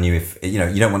will ban you if you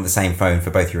don't want the same phone for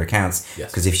both your accounts.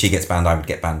 Yes. Because if she gets banned, I would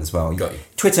get banned as well. Got you.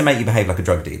 Twitter make you behave like a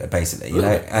drug dealer, basically. You know,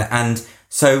 and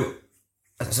so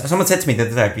someone said to me the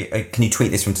other day, "Can you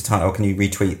tweet this from Titania, or can you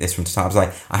retweet this from Titania?" I was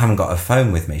like, "I haven't got a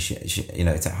phone with me. She,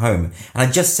 it's at home." And I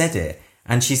just said it,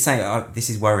 and she's saying, "Oh, this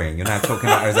is worrying. You're now talking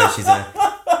about her as though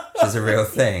she's a real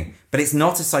thing." But it's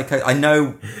not a psycho. I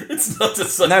know it's not a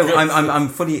psycho. No, I'm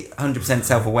fully 100%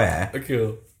 self-aware.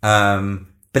 Cool.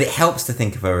 But it helps to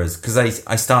think of her as, because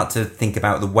I start to think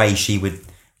about the way she would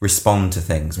respond to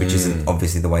things, which isn't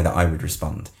obviously the way that I would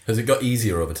respond. Has it got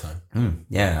easier over time?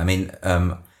 Yeah, I mean,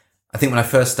 I think when I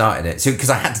first started it, so because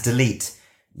I had to delete,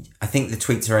 I think the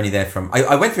tweets are only there from.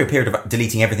 I went through a period of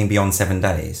deleting everything beyond 7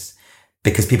 days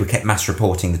because people kept mass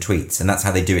reporting the tweets, and that's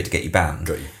how they do it to get you banned.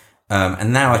 Got you.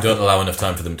 And now I don't allow enough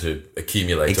time for them to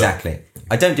accumulate. Exactly.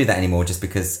 I don't do that anymore just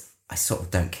because I sort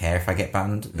of don't care if I get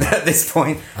banned at this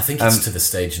point. I think it's to the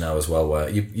stage now as well where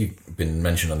you've been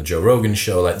mentioned on the Joe Rogan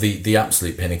show, like the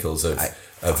absolute pinnacles of.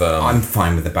 I'm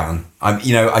fine with the ban.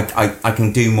 I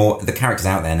can do more. The character's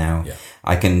out there now. Yeah.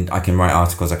 I can write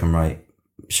articles. I can write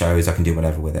shows. I can do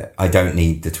whatever with it. I don't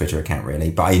need the Twitter account really,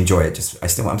 but I enjoy it. I'm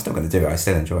still going to do it. I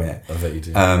still enjoy it. I bet you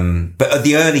do. But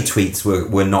the early tweets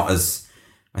were not as.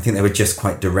 I think they were just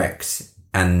quite direct,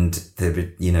 and they were,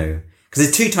 because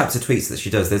there's 2 types of tweets that she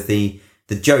does. There's the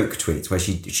joke tweets where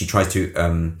she tries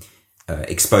to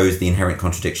expose the inherent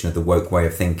contradiction of the woke way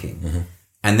of thinking,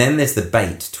 and then there's the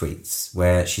bait tweets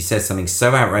where she says something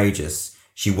so outrageous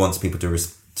she wants people to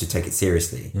take it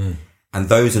seriously, and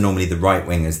those are normally the right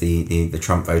wingers, the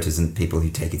Trump voters, and people who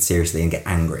take it seriously and get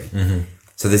angry.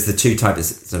 So there's the 2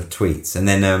 types of tweets, and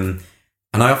then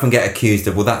and I often get accused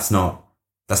of, well, that's not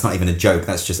even a joke.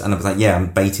 That's just, and I was like, yeah,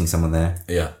 I'm baiting someone there.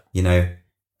 Yeah.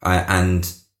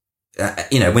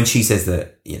 When she says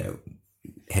that,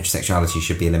 heterosexuality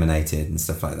should be eliminated and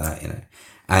stuff like that,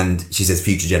 and she says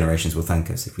future generations will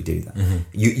thank us if we do that.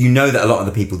 You know that a lot of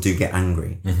the people do get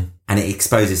angry, and it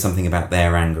exposes something about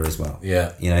their anger as well.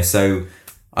 Yeah. So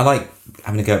I like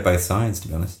having to go at both sides, to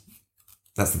be honest.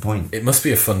 That's the point. It must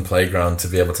be a fun playground to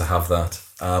be able to have that.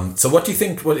 So what do you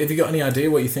think, have you got any idea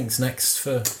what you think's next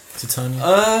for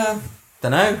Titania?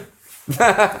 Don't know.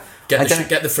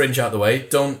 Get the fringe out of the way.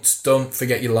 Don't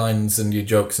forget your lines and your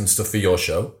jokes and stuff for your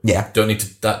show. Yeah. Don't need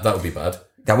to, that would be bad.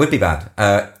 That would be bad.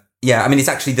 Yeah, I mean, it's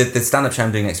actually the stand-up show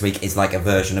I'm doing next week is like a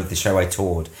version of the show I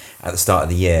toured at the start of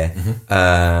the year.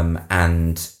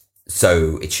 And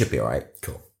so it should be all right.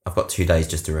 Cool. I've got 2 days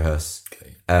just to rehearse.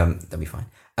 Okay. That'll be fine.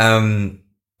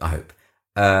 I hope.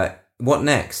 What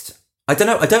next? I don't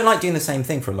know. I don't like doing the same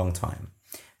thing for a long time.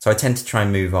 So I tend to try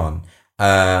and move on.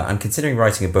 I'm considering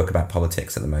writing a book about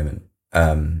politics at the moment,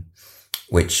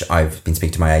 which I've been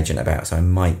speaking to my agent about. So I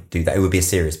might do that. It would be a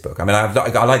serious book. I mean, I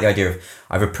like the idea of,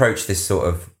 I've approached this sort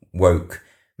of woke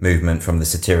movement from the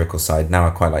satirical side. Now I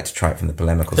quite like to try it from the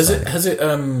polemical side. Has it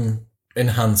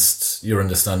enhanced your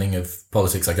understanding of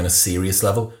politics, like on a serious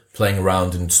level, playing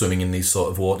around and swimming in these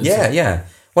sort of waters? Yeah.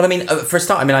 Well, I mean, for a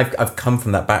start, I mean, I've come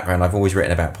from that background. I've always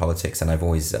written about politics, and I've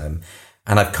always, and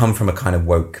I've come from a kind of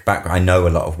woke background. I know a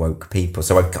lot of woke people,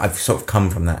 so I've sort of come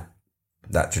from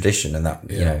that tradition and that,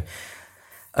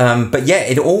 but yeah,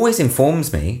 it always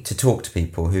informs me to talk to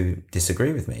people who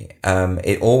disagree with me.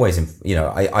 It always,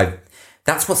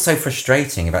 that's what's so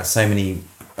frustrating about so many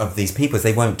of these people is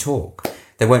they won't talk.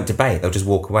 They won't debate. They'll just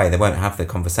walk away. They won't have the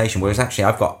conversation. Whereas actually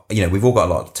we've all got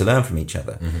a lot to learn from each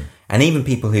other. And even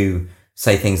people who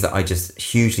say things that I just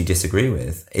hugely disagree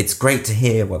with, it's great to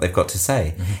hear what they've got to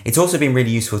say. It's also been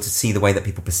really useful to see the way that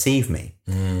people perceive me.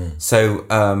 So,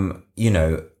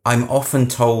 I'm often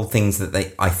told things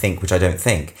that I think, which I don't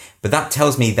think, but that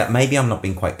tells me that maybe I'm not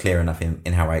being quite clear enough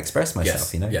in how I express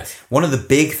myself, Yes. One of the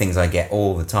big things I get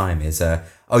all the time is,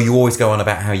 you always go on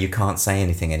about how you can't say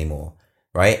anything anymore,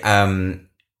 right?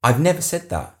 I've never said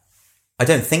that. I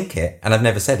don't think it, and I've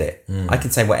never said it. I can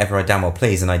say whatever I damn well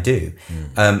please, and I do.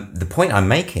 The point I'm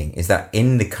making is that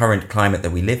in the current climate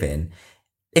that we live in,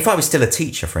 if I was still a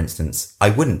teacher, for instance, I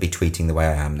wouldn't be tweeting the way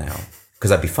I am now,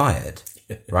 because I'd be fired,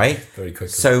 right? Very quickly.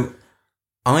 So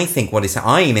I think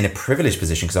I am in a privileged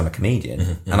position because I'm a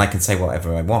comedian, and I can say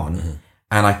whatever I want,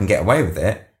 and I can get away with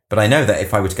it. But I know that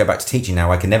if I were to go back to teaching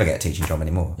now, I could never get a teaching job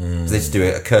anymore. So they just do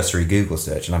a cursory Google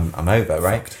search, and I'm over,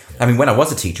 right? I mean, when I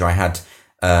was a teacher, I had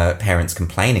parents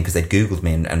complaining because they'd Googled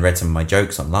me and read some of my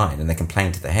jokes online, and they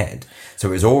complained to the head. So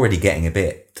it was already getting a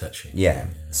bit touchy. Yeah.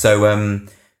 So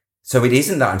So it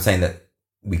isn't that I'm saying that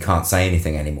we can't say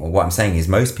anything anymore. What I'm saying is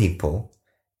most people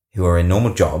who are in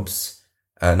normal jobs,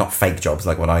 not fake jobs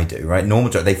like what I do, right?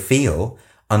 Normal jobs, they feel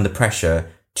under pressure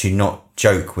to not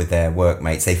joke with their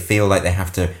workmates. They feel like they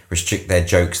have to restrict their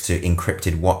jokes to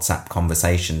encrypted WhatsApp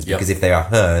conversations because if they are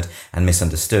heard and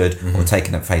misunderstood or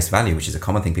taken at face value, which is a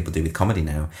common thing people do with comedy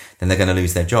now, then they're going to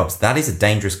lose their jobs. That is a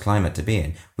dangerous climate to be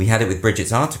in. We had it with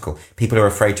Bridget's article. People are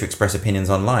afraid to express opinions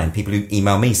online. People who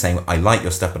email me saying, I like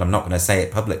your stuff, but I'm not going to say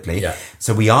it publicly. Yeah.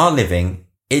 So we are living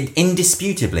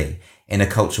indisputably in a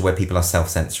culture where people are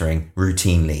self-censoring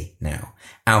routinely now,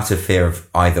 out of fear of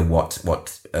either what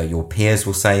your peers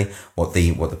will say, what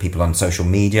the people on social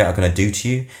media are going to do to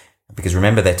you. Because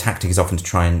remember, their tactic is often to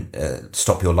try and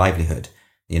stop your livelihood.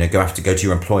 You know, go to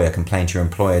your employer, complain to your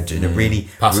employer, really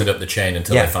pass it up the chain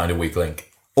until they find a weak link.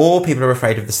 Or people are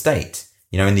afraid of the state.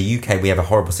 You know, in the UK, we have a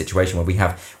horrible situation where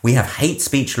we have hate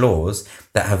speech laws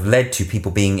that have led to people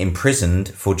being imprisoned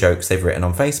for jokes they've written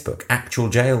on Facebook. Actual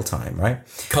jail time, right?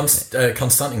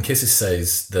 Konstantin Kissis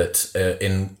says that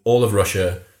in all of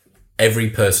Russia, every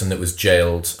person that was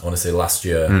jailed, I want to say last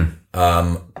year,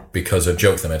 because of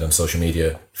jokes they made on social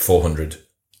media, 400.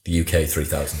 The UK,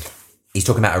 3,000. He's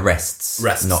talking about arrests.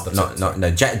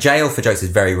 No. Jail for jokes is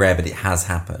very rare, but it has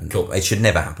happened. Cool. It should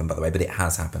never happen, by the way, but it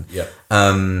has happened. Yeah.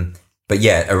 But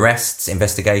yeah, arrests,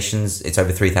 investigations, it's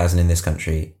over 3,000 in this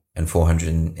country and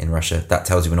 400 in Russia. That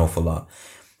tells you an awful lot.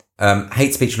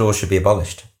 Hate speech laws should be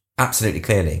abolished. Absolutely,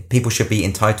 clearly. People should be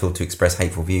entitled to express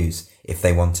hateful views if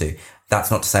they want to.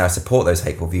 That's not to say I support those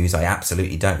hateful views. I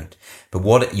absolutely don't.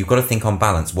 But you've got to think on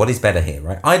balance. What is better here,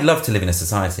 right? I'd love to live in a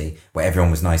society where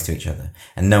everyone was nice to each other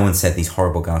and no one said these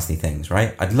horrible, ghastly things,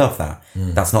 right? I'd love that.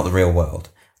 That's not the real world.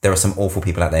 There are some awful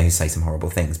people out there who say some horrible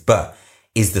things, but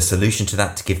is the solution to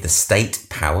that to give the state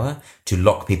power to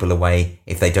lock people away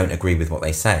if they don't agree with what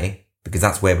they say? Because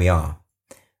that's where we are.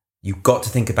 You've got to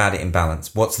think about it in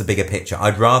balance. What's the bigger picture?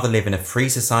 I'd rather live in a free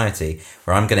society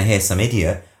where I'm going to hear some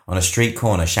idiot on a street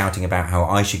corner shouting about how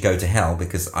I should go to hell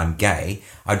because I'm gay.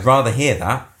 I'd rather hear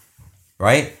that,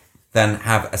 right? Than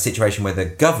have a situation where the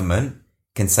government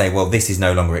can say, well, this is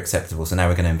no longer acceptable, so now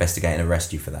we're going to investigate and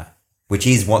arrest you for that, which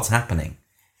is what's happening.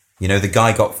 You know, the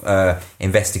guy got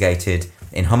investigated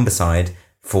in Humberside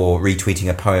for retweeting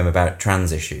a poem about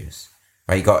trans issues.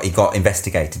 Right? He got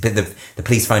investigated, but the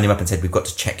police phoned him up and said, "We've got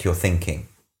to check your thinking,"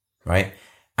 right?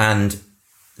 And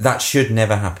that should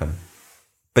never happen,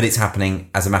 but it's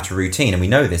happening as a matter of routine, and we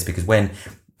know this because when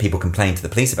people complained to the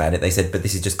police about it, they said, "But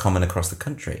this is just common across the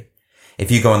country."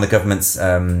 If you go on the government's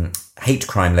hate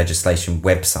crime legislation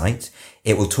website,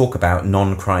 it will talk about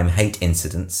non-crime hate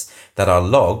incidents that are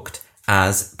logged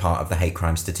as part of the hate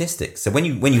crime statistics. So when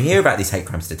you hear about these hate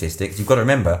crime statistics, you've got to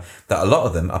remember that a lot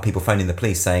of them are people phoning the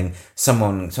police saying,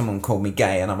 someone called me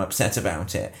gay and I'm upset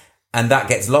about it. And that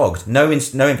gets logged. No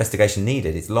investigation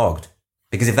needed. It's logged.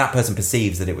 Because if that person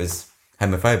perceives that it was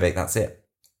homophobic, that's it.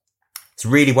 It's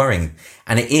really worrying.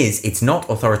 And it's not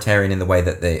authoritarian in the way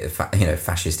that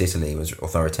fascist Italy was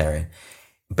authoritarian,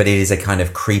 but it is a kind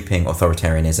of creeping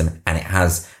authoritarianism, and it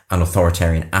has an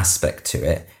authoritarian aspect to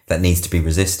it that needs to be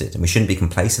resisted. And we shouldn't be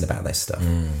complacent about this stuff.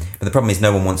 But the problem is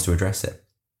no one wants to address it.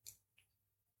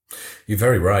 You're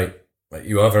very right.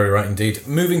 You are very right indeed.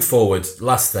 Moving forward,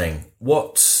 last thing.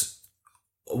 What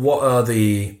are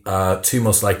the two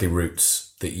most likely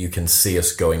routes that you can see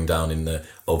us going down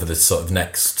over the sort of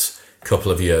next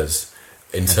couple of years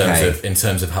in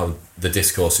terms of how the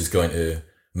discourse is going to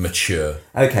mature?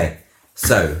 Okay.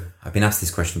 So, I've been asked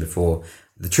this question before.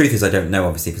 The truth is I don't know,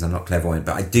 obviously, because I'm not clairvoyant,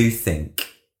 but I do think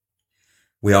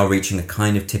we are reaching a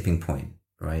kind of tipping point,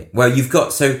 right? Well, you've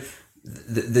got, so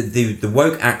the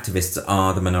woke activists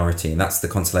are the minority, and that's the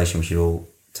consolation we should all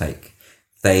take.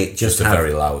 They just a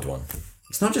very loud one.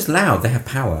 It's not just loud, they have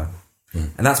power.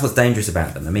 And that's what's dangerous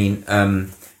about them. I mean,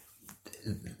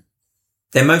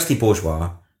 they're mostly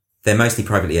bourgeois, they're mostly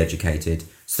privately educated,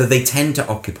 so they tend to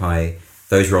occupy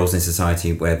those roles in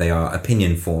society where they are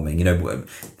opinion forming. You know,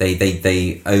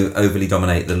 they overly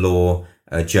dominate the law,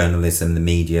 journalism, the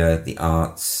media, the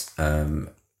arts,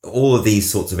 all of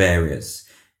these sorts of areas,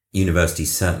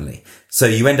 universities certainly. So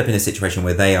you end up in a situation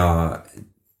where they are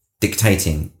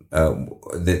dictating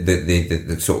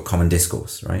the sort of common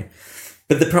discourse, right?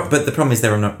 But the problem is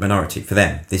they're a minority. For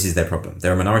them, this is their problem.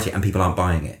 They're a minority and people aren't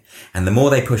buying it. And the more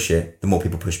they push it, the more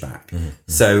people push back. Mm-hmm.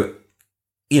 So,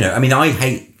 you know, I mean, I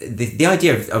hate the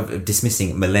idea of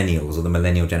dismissing millennials or the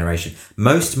millennial generation.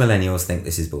 Most millennials think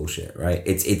this is bullshit, right?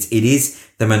 It is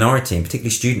the minority, and particularly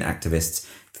student activists,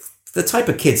 the type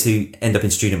of kids who end up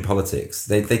in student politics.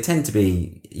 They tend to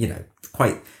be, you know,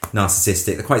 quite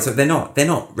narcissistic. They're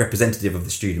not representative of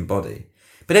the student body.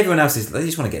 But everyone else they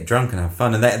just want to get drunk and have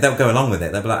fun, and they'll go along with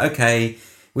it. They'll be like, okay,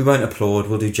 we won't applaud,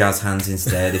 we'll do jazz hands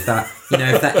instead. If that,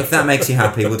 if that makes you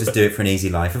happy, we'll just do it for an easy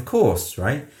life. Of course,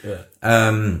 right? Yeah.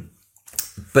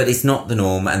 But it's not the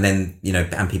norm, and then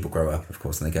and people grow up, of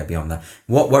course, and they go beyond that.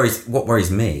 What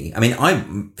worries me? I mean,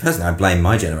 I blame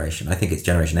my generation. I think it's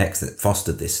Generation X that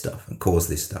fostered this stuff and caused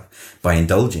this stuff by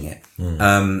indulging it.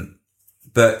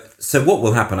 But so what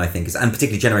will happen, I think, is, and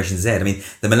particularly Generation Z. I mean,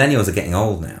 the millennials are getting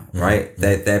old now, right?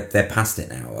 They're past it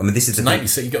now. I mean, this is the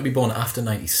 96. You got to be born after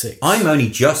 96. I'm only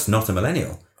just not a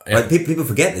millennial. Yeah. Like people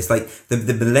forget this. Like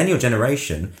the millennial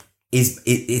generation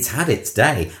it's had its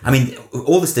day. I mean,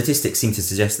 all the statistics seem to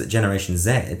suggest that Generation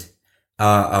Z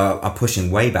are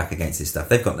pushing way back against this stuff.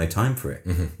 They've got no time for it.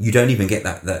 You don't even get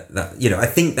that. I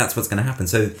think that's what's going to happen.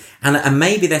 So, and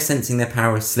maybe they're sensing their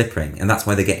power slipping, and that's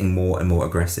why they're getting more and more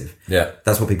aggressive. Yeah,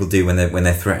 that's what people do when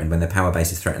they're threatened, when their power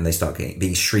base is threatened. They start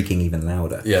being shrieking even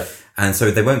louder. Yeah, and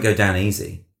so they won't go down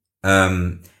easy.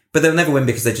 But they'll never win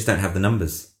because they just don't have the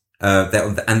numbers.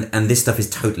 And this stuff is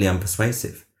totally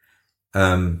unpersuasive.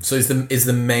 So is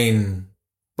the main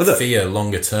fear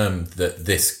longer term that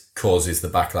this causes the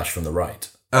backlash from the right?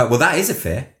 Well, that is a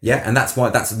fear, yeah, and that's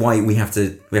why we have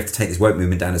to take this woke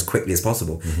movement down as quickly as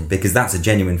possible, because that's a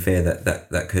genuine fear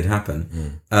that could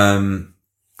happen.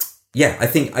 Yeah, I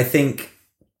think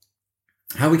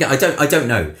how we get. I don't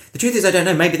know. The truth is, I don't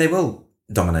know. Maybe they will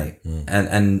dominate,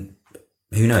 and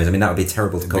who knows? I mean, that would be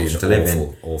terrible culture to live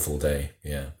in. Awful day,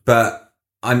 yeah. But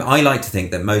I like to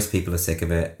think that most people are sick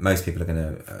of it. Most people are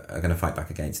gonna fight back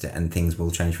against it, and things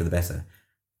will change for the better.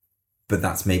 But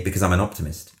that's me, because I'm an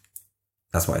optimist.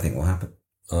 That's what I think will happen.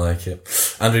 I like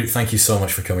it. Andrew, thank you so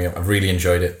much for coming up. I've really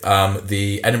enjoyed it.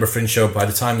 The Edinburgh Fringe Show, by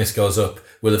the time this goes up,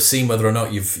 we'll have seen whether or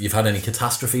not you've had any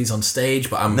catastrophes on stage,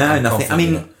 but I'm nothing. I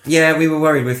mean, that. Yeah, we were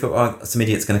worried. We thought, some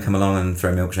idiot's going to come along and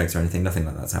throw milkshakes or anything. Nothing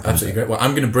like that's happened. Absolutely great. Well,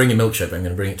 I'm going to bring a milkshake, but I'm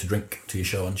going to bring it to drink to your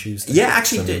show on Tuesday. Yeah,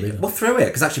 actually, we'll throw it,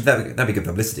 because actually that'd be good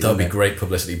publicity. That'd be great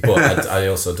publicity, but I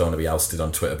also don't want to be ousted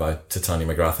on Twitter by Titania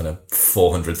McGrath and a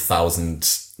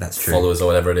 400,000 followers or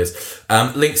whatever it is.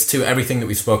 Links to everything that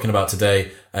we've spoken about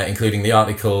today, including the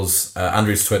articles,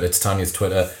 Andrew's Twitter, Titania's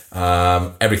Twitter,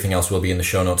 everything else will be in the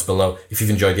show notes below. If you've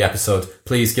enjoyed the episode,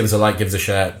 please give us a like, give us a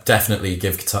share. Definitely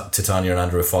give Titania and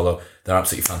Andrew a follow. They're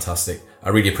absolutely fantastic. I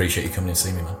really appreciate you coming and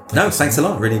seeing me, man. Thanks a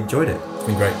lot. Really enjoyed it. It's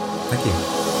been great. Thank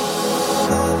you.